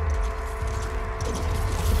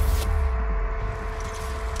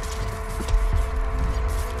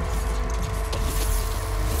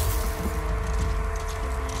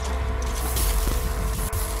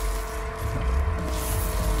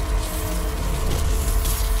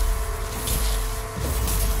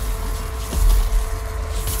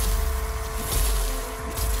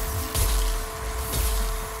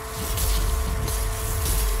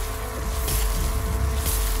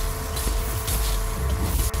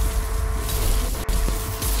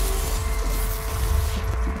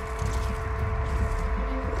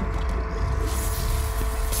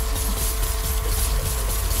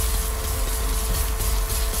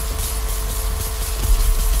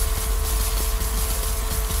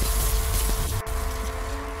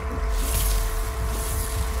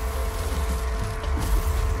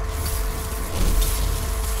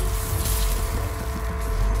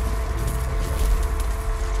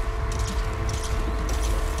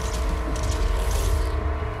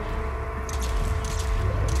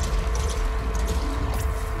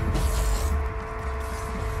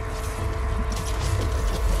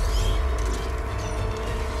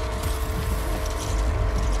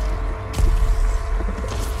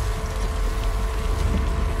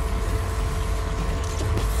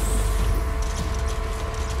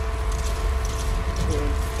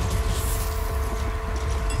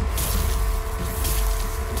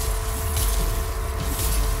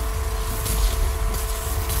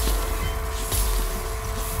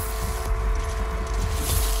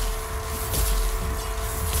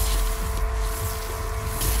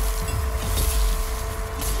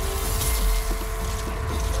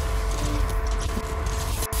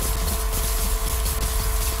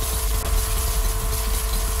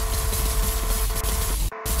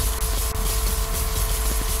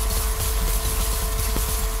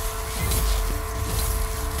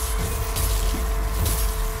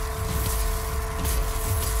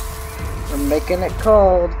 We're making it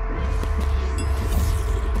cold.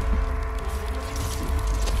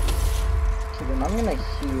 Okay, then I'm gonna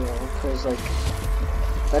heal, because, like,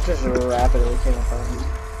 that just rapidly came apart.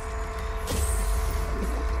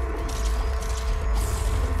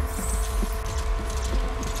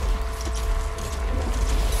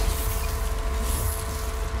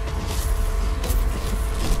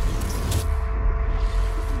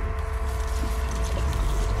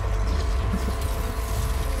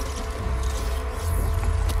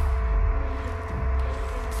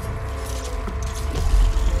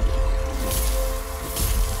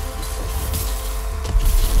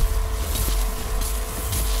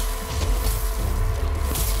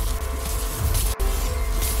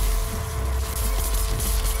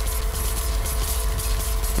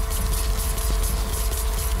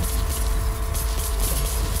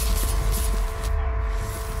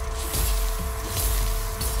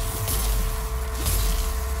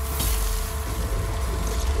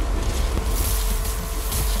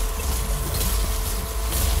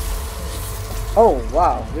 Oh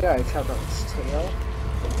wow, we already chopped off its tail.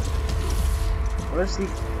 Where's the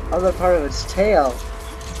other part of its tail?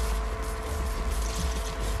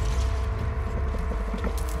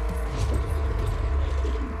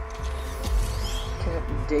 Can it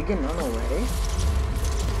dig and run away?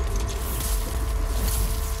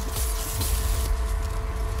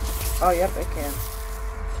 Oh yep, it can.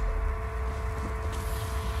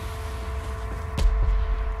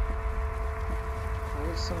 Why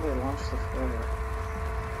did somebody launch the flare?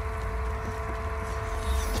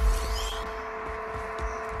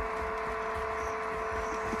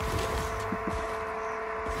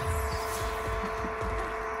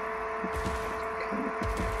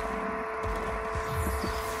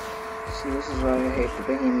 See, this is why I hate the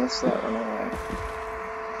behemoths that run away.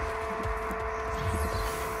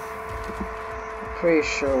 Pretty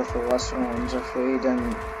sure with the lesser ones, if we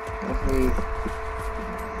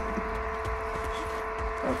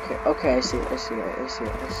okay, I see it. I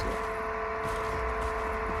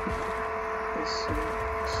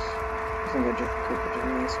think I just could do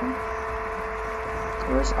this one.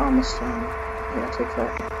 Where's almost done? Yeah, take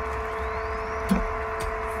that.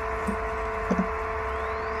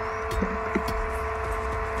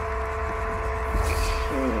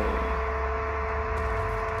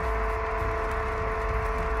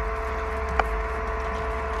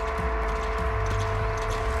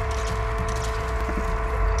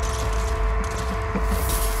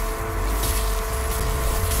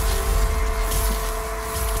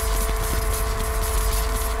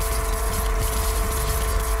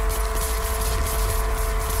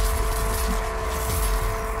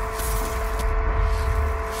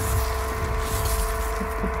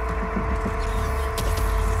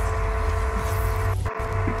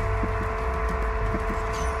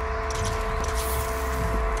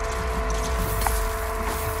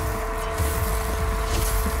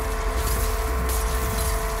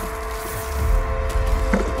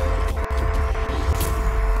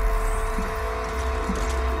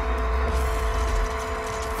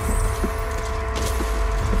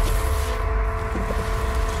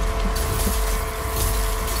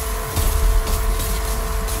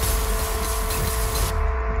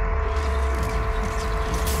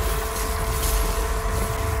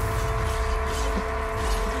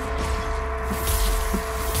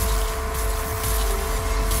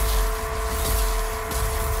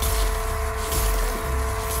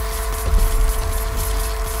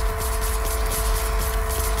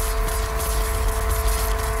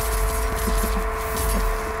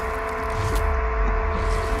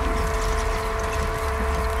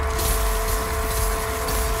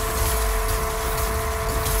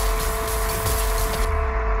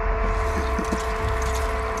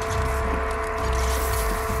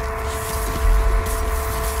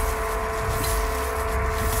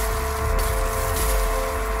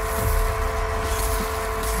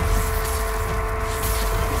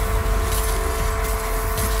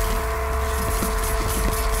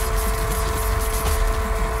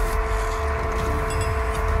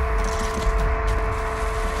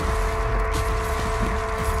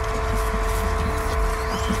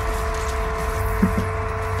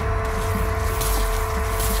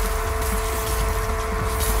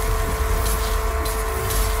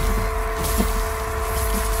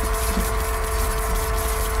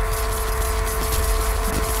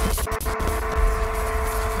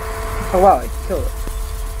 Oh wow, I killed it.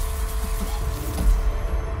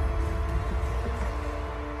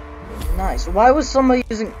 Nice. Why was somebody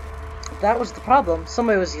using... That was the problem.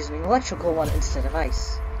 Somebody was using an electrical one instead of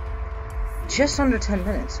ice. Just under 10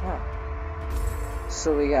 minutes. Wow.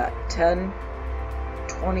 So we got 10,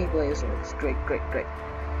 20 blaze orbs. Great, great, great.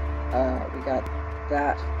 We got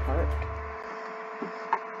that part.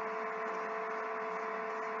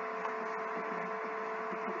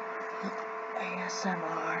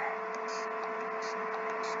 ASMR.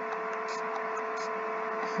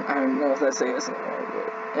 I don't know if that's ASMR,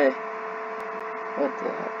 but hey. What the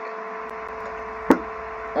heck?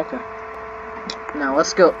 Okay. Now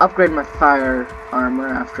let's go upgrade my fire armor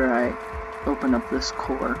after I open up this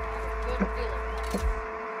core.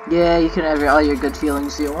 Yeah, you can have all your good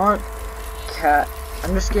feelings you want. Cat.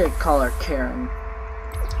 I'm just gonna call her Karen.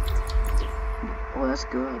 Oh, that's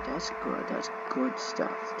good. That's good. That's good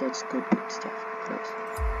stuff. That's good stuff.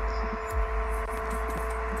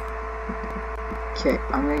 Okay,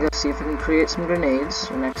 I'm gonna go see if I can create some grenades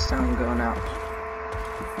for next time I'm going out.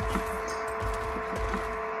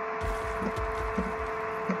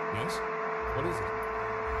 Yes? What is it?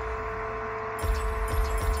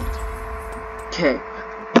 Okay,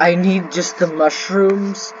 I need just the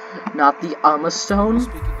mushrooms, not the stone.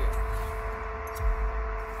 Speak again.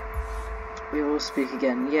 We will speak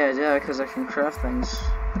again. Yeah, because I can craft things.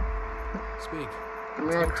 Speak. I'm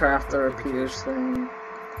gonna craft the repeaters thing.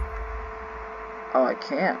 Oh, I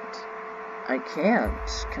can't. I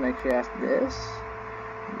can't. Can I craft this?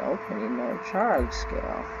 Nope, I need more charge scale.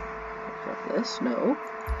 Can I craft this? No. Can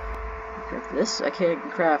I craft this? I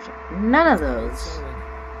can't craft none of those.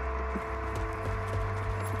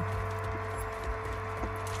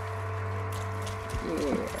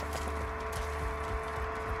 Yeah.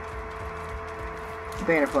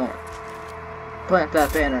 Banner plant. Plant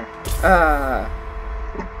that banner.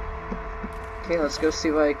 Okay, let's go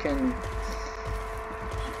see what I can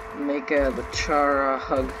make the Chara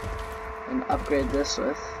hug and upgrade this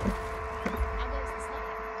with.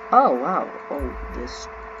 Oh wow! Oh, this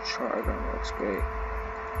Chara gun looks great.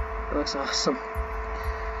 It looks awesome.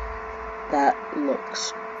 That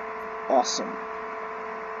looks awesome.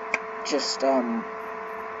 Just I'm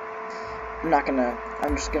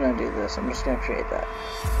just gonna do this. I'm just gonna create that.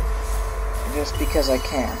 Just because I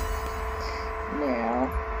can. Now,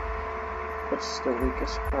 what's the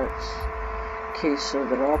weakest parts? Okay, so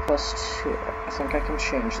they're all +2. I think I can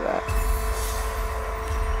change that.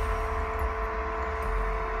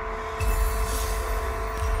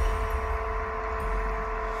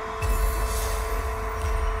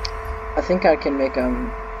 I think I can make a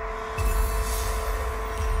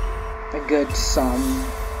good sum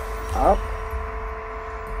up.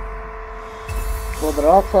 Well, they're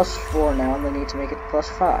all +4 now, and they need to make it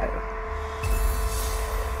 +5.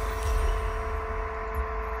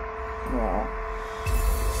 Well,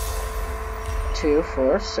 2,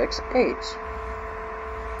 4, 6, 8.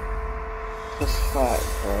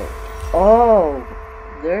 +5, right? Oh,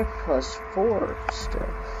 they're +4 still.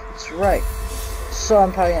 That's right. So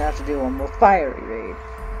I'm probably gonna have to do one more fiery raid.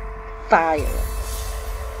 Fire.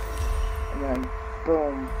 And then,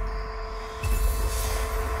 boom.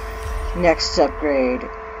 Next upgrade,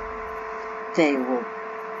 they will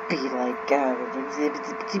be like,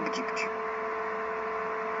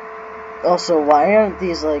 also, why aren't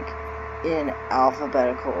these like in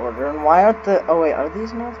alphabetical order? And why aren't the, oh wait, are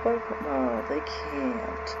these in alphabetical? No, they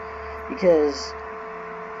can't. Because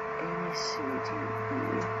A, B, C, D,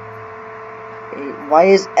 E, A, why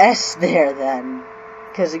is S there then?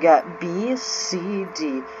 Because we got B, C,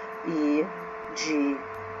 D, E, G,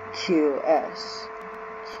 Q, S.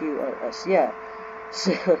 QRS, yeah.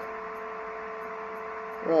 So,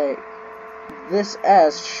 like, this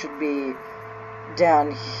S should be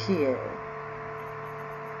down here.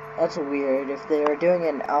 That's weird if they were doing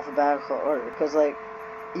it in alphabetical order, because, like,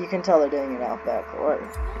 you can tell they're doing it in alphabetical order.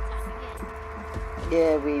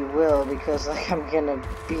 Yeah, we will, because, like, I'm gonna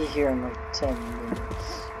be here in, like, 10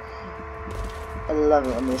 minutes. I love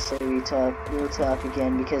it when they say we'll talk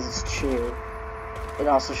again, because it's true. And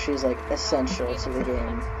also she's like essential to the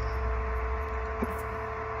game.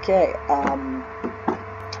 Okay,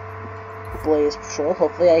 Blaze Patrol,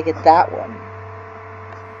 hopefully I get that one.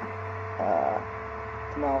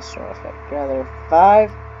 Milestone effect. Rather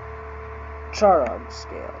 5 Charog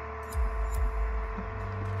scale.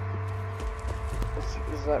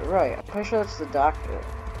 Is that right? I'm pretty sure that's the doctor.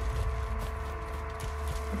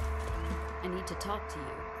 I need to talk to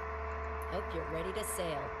you. Hope you're ready to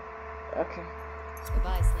sail. Okay.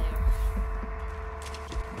 Goodbye, Slayer.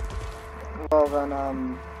 Well then,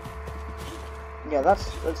 yeah,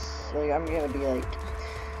 that's like I'm gonna be like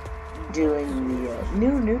doing the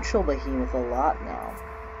new neutral behemoth a lot now,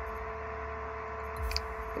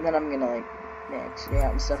 and then I'm gonna like max it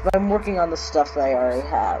out and stuff. But I'm working on the stuff that I already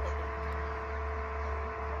have,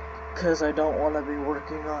 because I don't want to be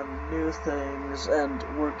working on new things and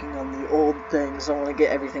working on the old things. I want to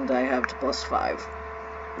get everything that I have to +5.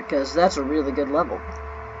 Because that's a really good level.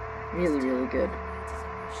 Really, really good.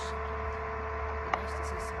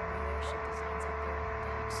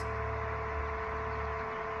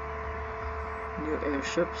 New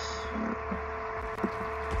airships.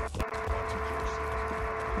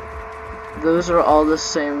 Those are all the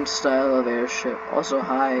same style of airship. Also,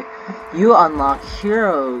 hi. You unlock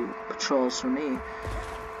hero patrols for me.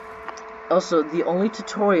 Also, the only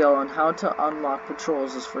tutorial on how to unlock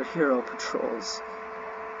patrols is for hero patrols.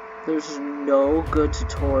 There's no good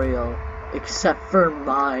tutorial except for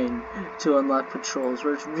mine to unlock patrols,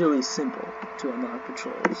 where it's really simple to unlock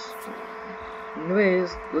patrols. Anyways,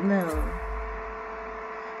 good now.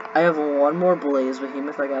 I have one more Blaze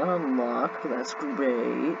Behemoth I gotta unlock. That's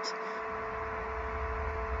great.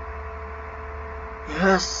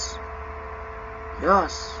 Yes!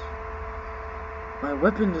 Yes! My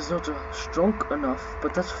weapon is not strong enough,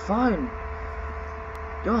 but that's fine.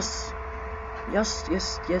 Yes! Yes,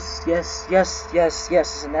 yes, yes, yes, yes, yes,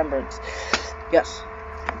 yes, it's an emerald. Yes.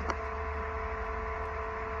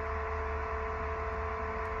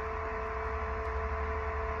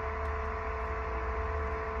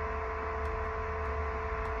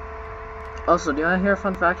 Also, do you want to hear a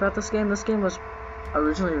fun fact about this game? This game was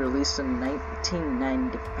originally released in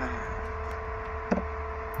 1995.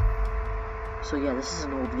 So yeah, this is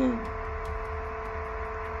an old game.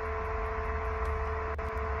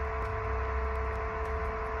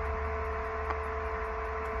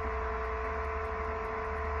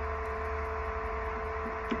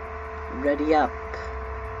 Ready up,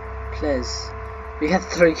 please. We got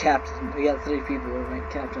 3 captains. We got 3 people who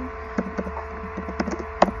ranked captain.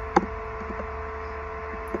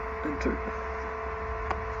 Enter.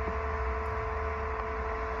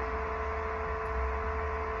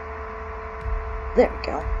 There we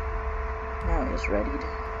go. Now he's readied.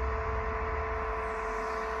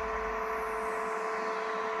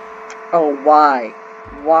 Oh, why?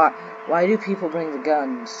 Why do people bring the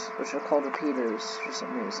guns, which are called repeaters, for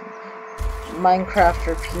some reason? Minecraft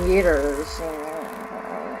repeaters.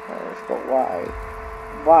 But why?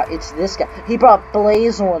 Why? It's this guy. He brought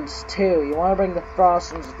blaze ones too. You want to bring the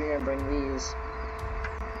frost ones if you're gonna bring these.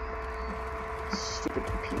 Stupid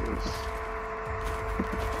repeaters.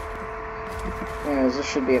 Anyways, this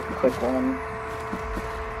should be a quick one.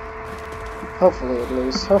 Hopefully, at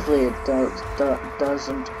least. Hopefully it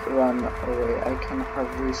doesn't run away. I can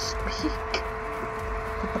hardly speak.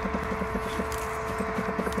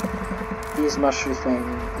 These mushroom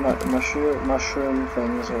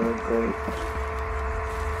things are great.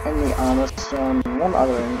 And the armor stone, one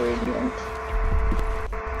other ingredient.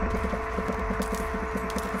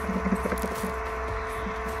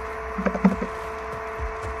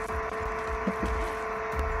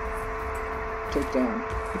 Take down.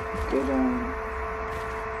 Go down.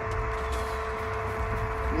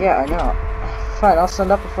 Yeah, I know. Fine, I'll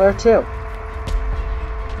send up a flare too.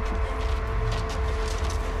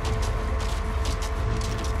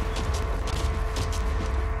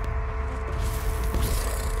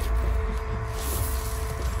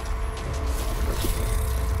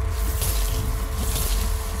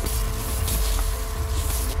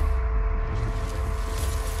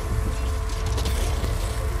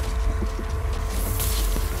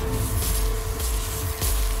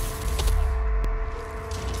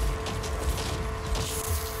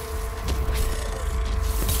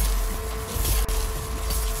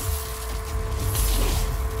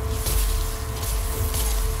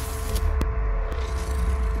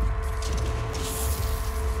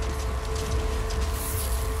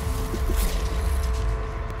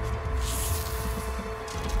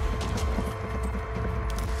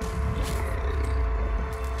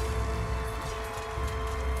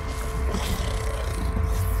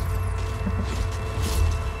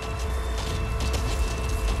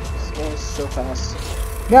 So fast.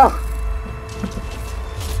 No!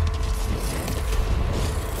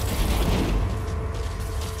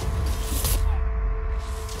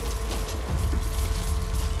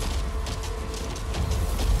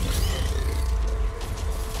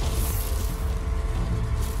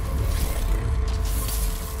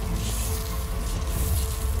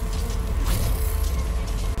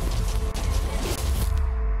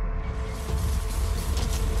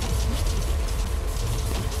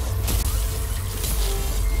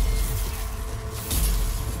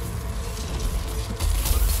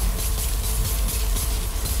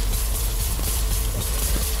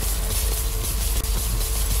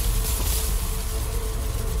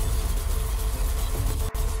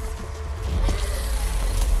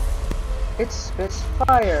 It spits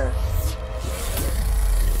fire.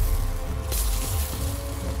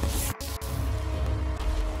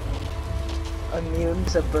 Immune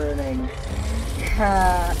to burning.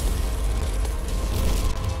 Ha.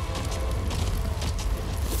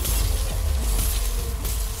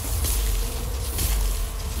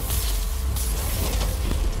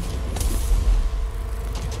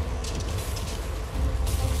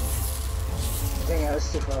 Dang, I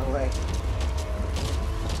was too far away.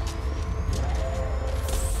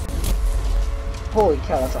 Holy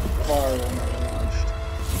cow, that's a far one that we launched.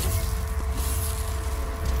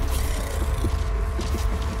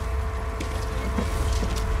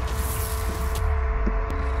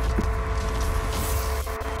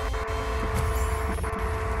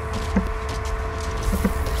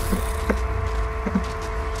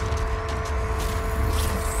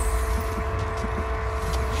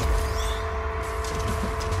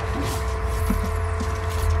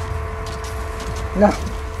 No.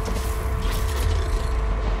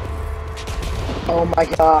 Oh my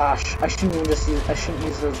gosh! I shouldn't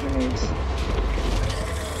use those grenades.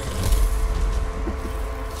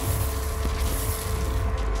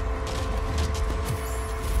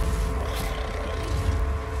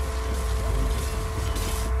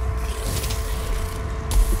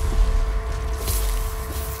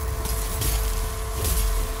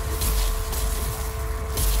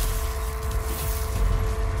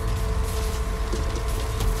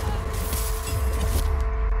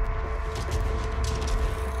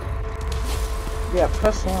 Yeah,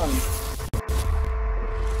 press 1.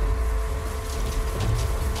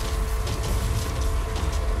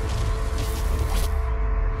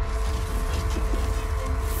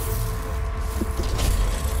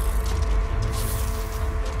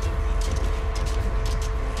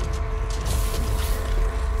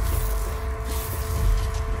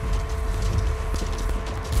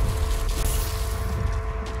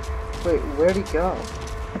 Wait, where'd he go?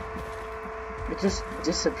 It just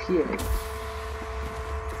disappeared.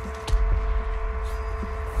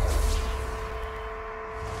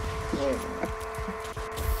 Wait a minute.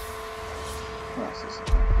 Oh, I see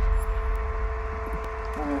something.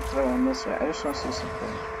 I'm gonna throw him this way. I just want to see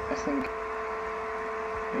something. I think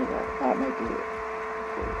maybe that might be it.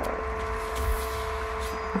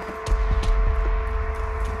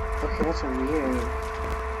 Okay, that's weird.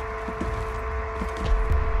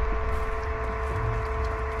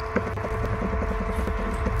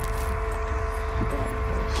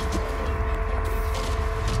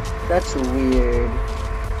 That's weird.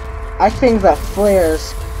 I think that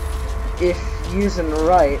flares, if using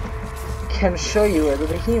right, can show you where the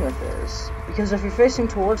behemoth is. Because if you're facing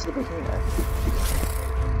towards the behemoth...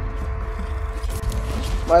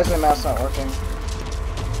 Why is my mouse not working?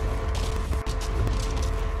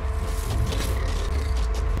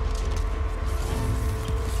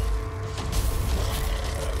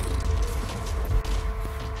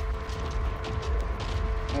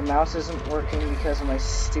 My mouse isn't working because of my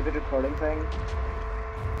stupid recording thing.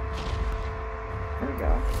 There we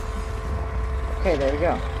go. Okay, there we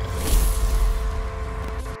go.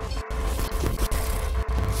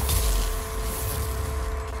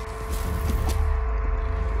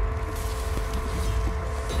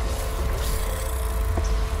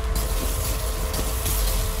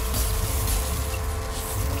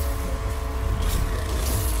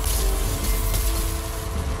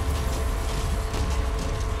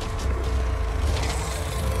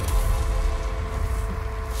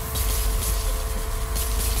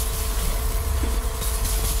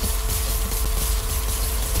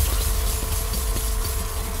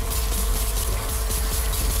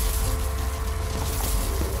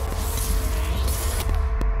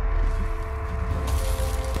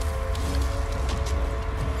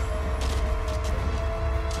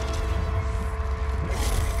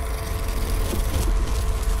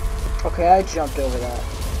 Okay, I jumped over that.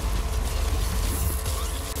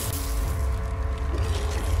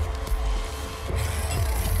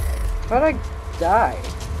 How'd I die?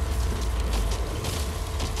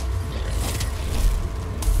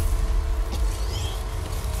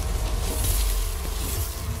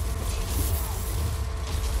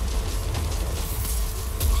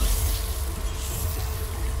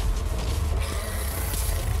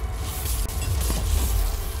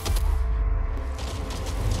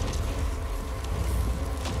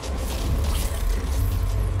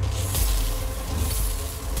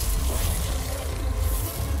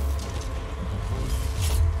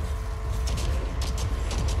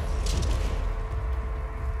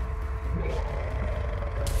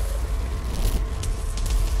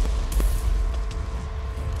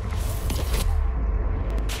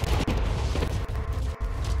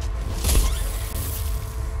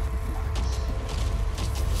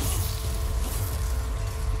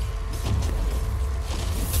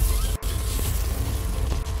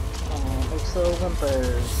 nice little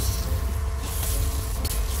whimpers.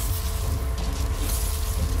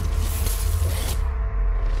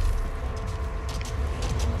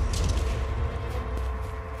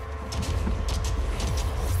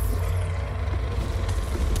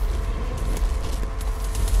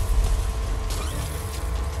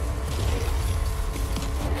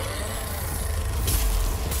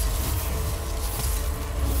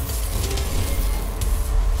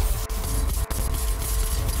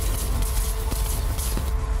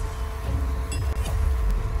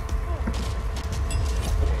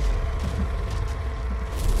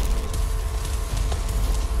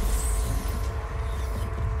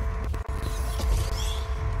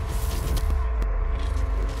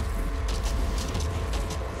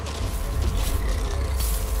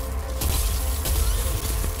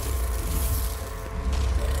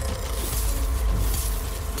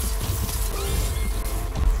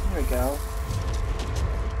 Go.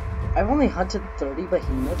 I've only hunted 30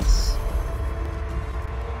 behemoths.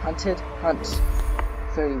 Hunt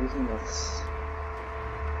 30 behemoths.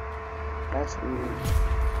 That's weird.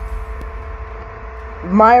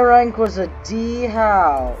 My rank was a D.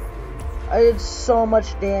 How? I did so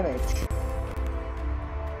much damage.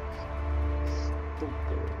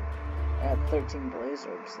 Stupid. I had 13 blaze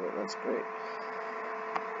orbs though. That's great.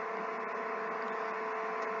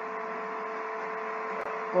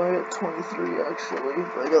 Well, I got 23 actually.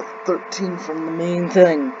 I got 13 from the main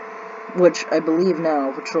thing, which I believe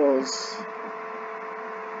now patrols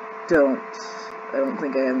don't. I don't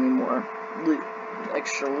think I have any more loot,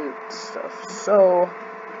 extra loot stuff. So,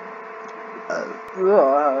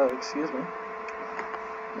 excuse me.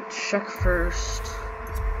 Let's check first.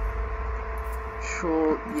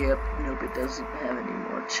 Patrol. Yep. Nope. It doesn't have any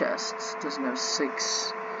more chests. It doesn't have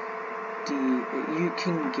 6D. You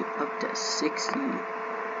can get up to 60.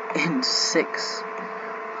 And 6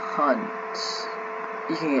 hunts.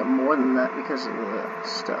 You can get more than that because of the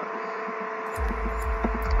stuff.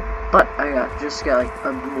 But I just got like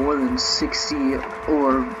more than 60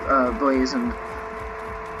 orb blaze and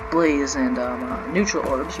neutral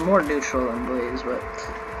orbs. More neutral than blaze, but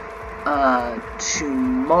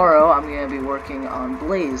tomorrow I'm gonna be working on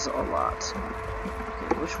blaze a lot.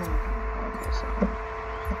 Okay, which one? Okay, so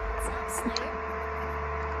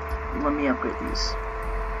let me upgrade these.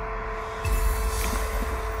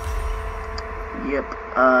 Yep,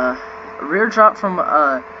 rear drop from,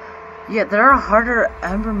 yeah, there are harder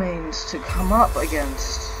Embermains to come up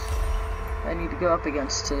against. I need to go up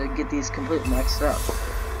against to get these completely maxed out.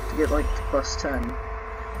 To get, like, the +10.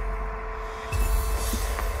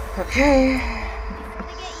 Okay.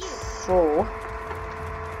 So,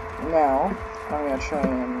 now, I'm gonna try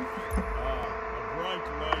and...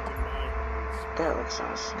 That looks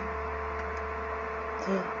awesome.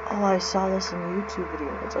 Oh, I saw this in a YouTube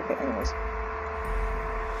video. It's okay, anyways.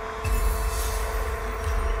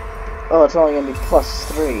 Oh, it's only gonna be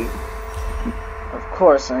 +3. Of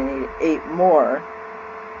course, I need 8 more.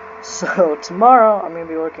 So tomorrow, I'm gonna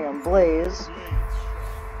be working on Blaze.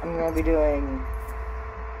 I'm gonna be doing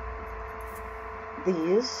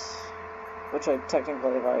these, which I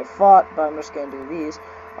technically have already fought, but I'm just gonna do these.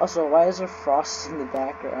 Also, why is there frost in the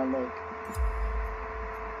background? Like,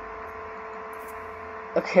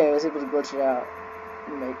 okay, I was able to glitch it out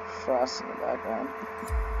and make frost in the background.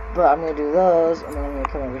 But I'm gonna do those, and then I'm gonna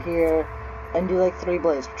come over here and do like 3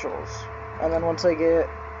 blaze patrols. And then once I get,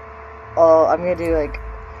 I'm gonna do like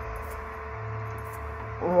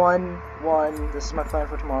 1, this is my plan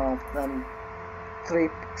for tomorrow, then 3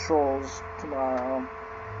 patrols tomorrow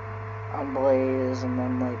on blaze, and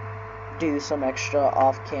then like do some extra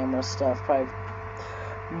off-camera stuff, probably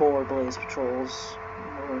more blaze patrols,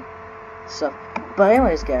 more stuff. But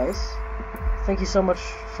anyways, guys, thank you so much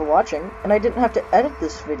for watching, and I didn't have to edit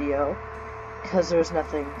this video because there's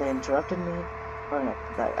nothing that interrupted me, or no,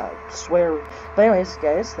 that I swear. But anyways,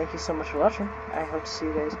 guys, thank you so much for watching. I hope to see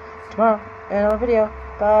you guys tomorrow in another video.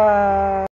 Bye.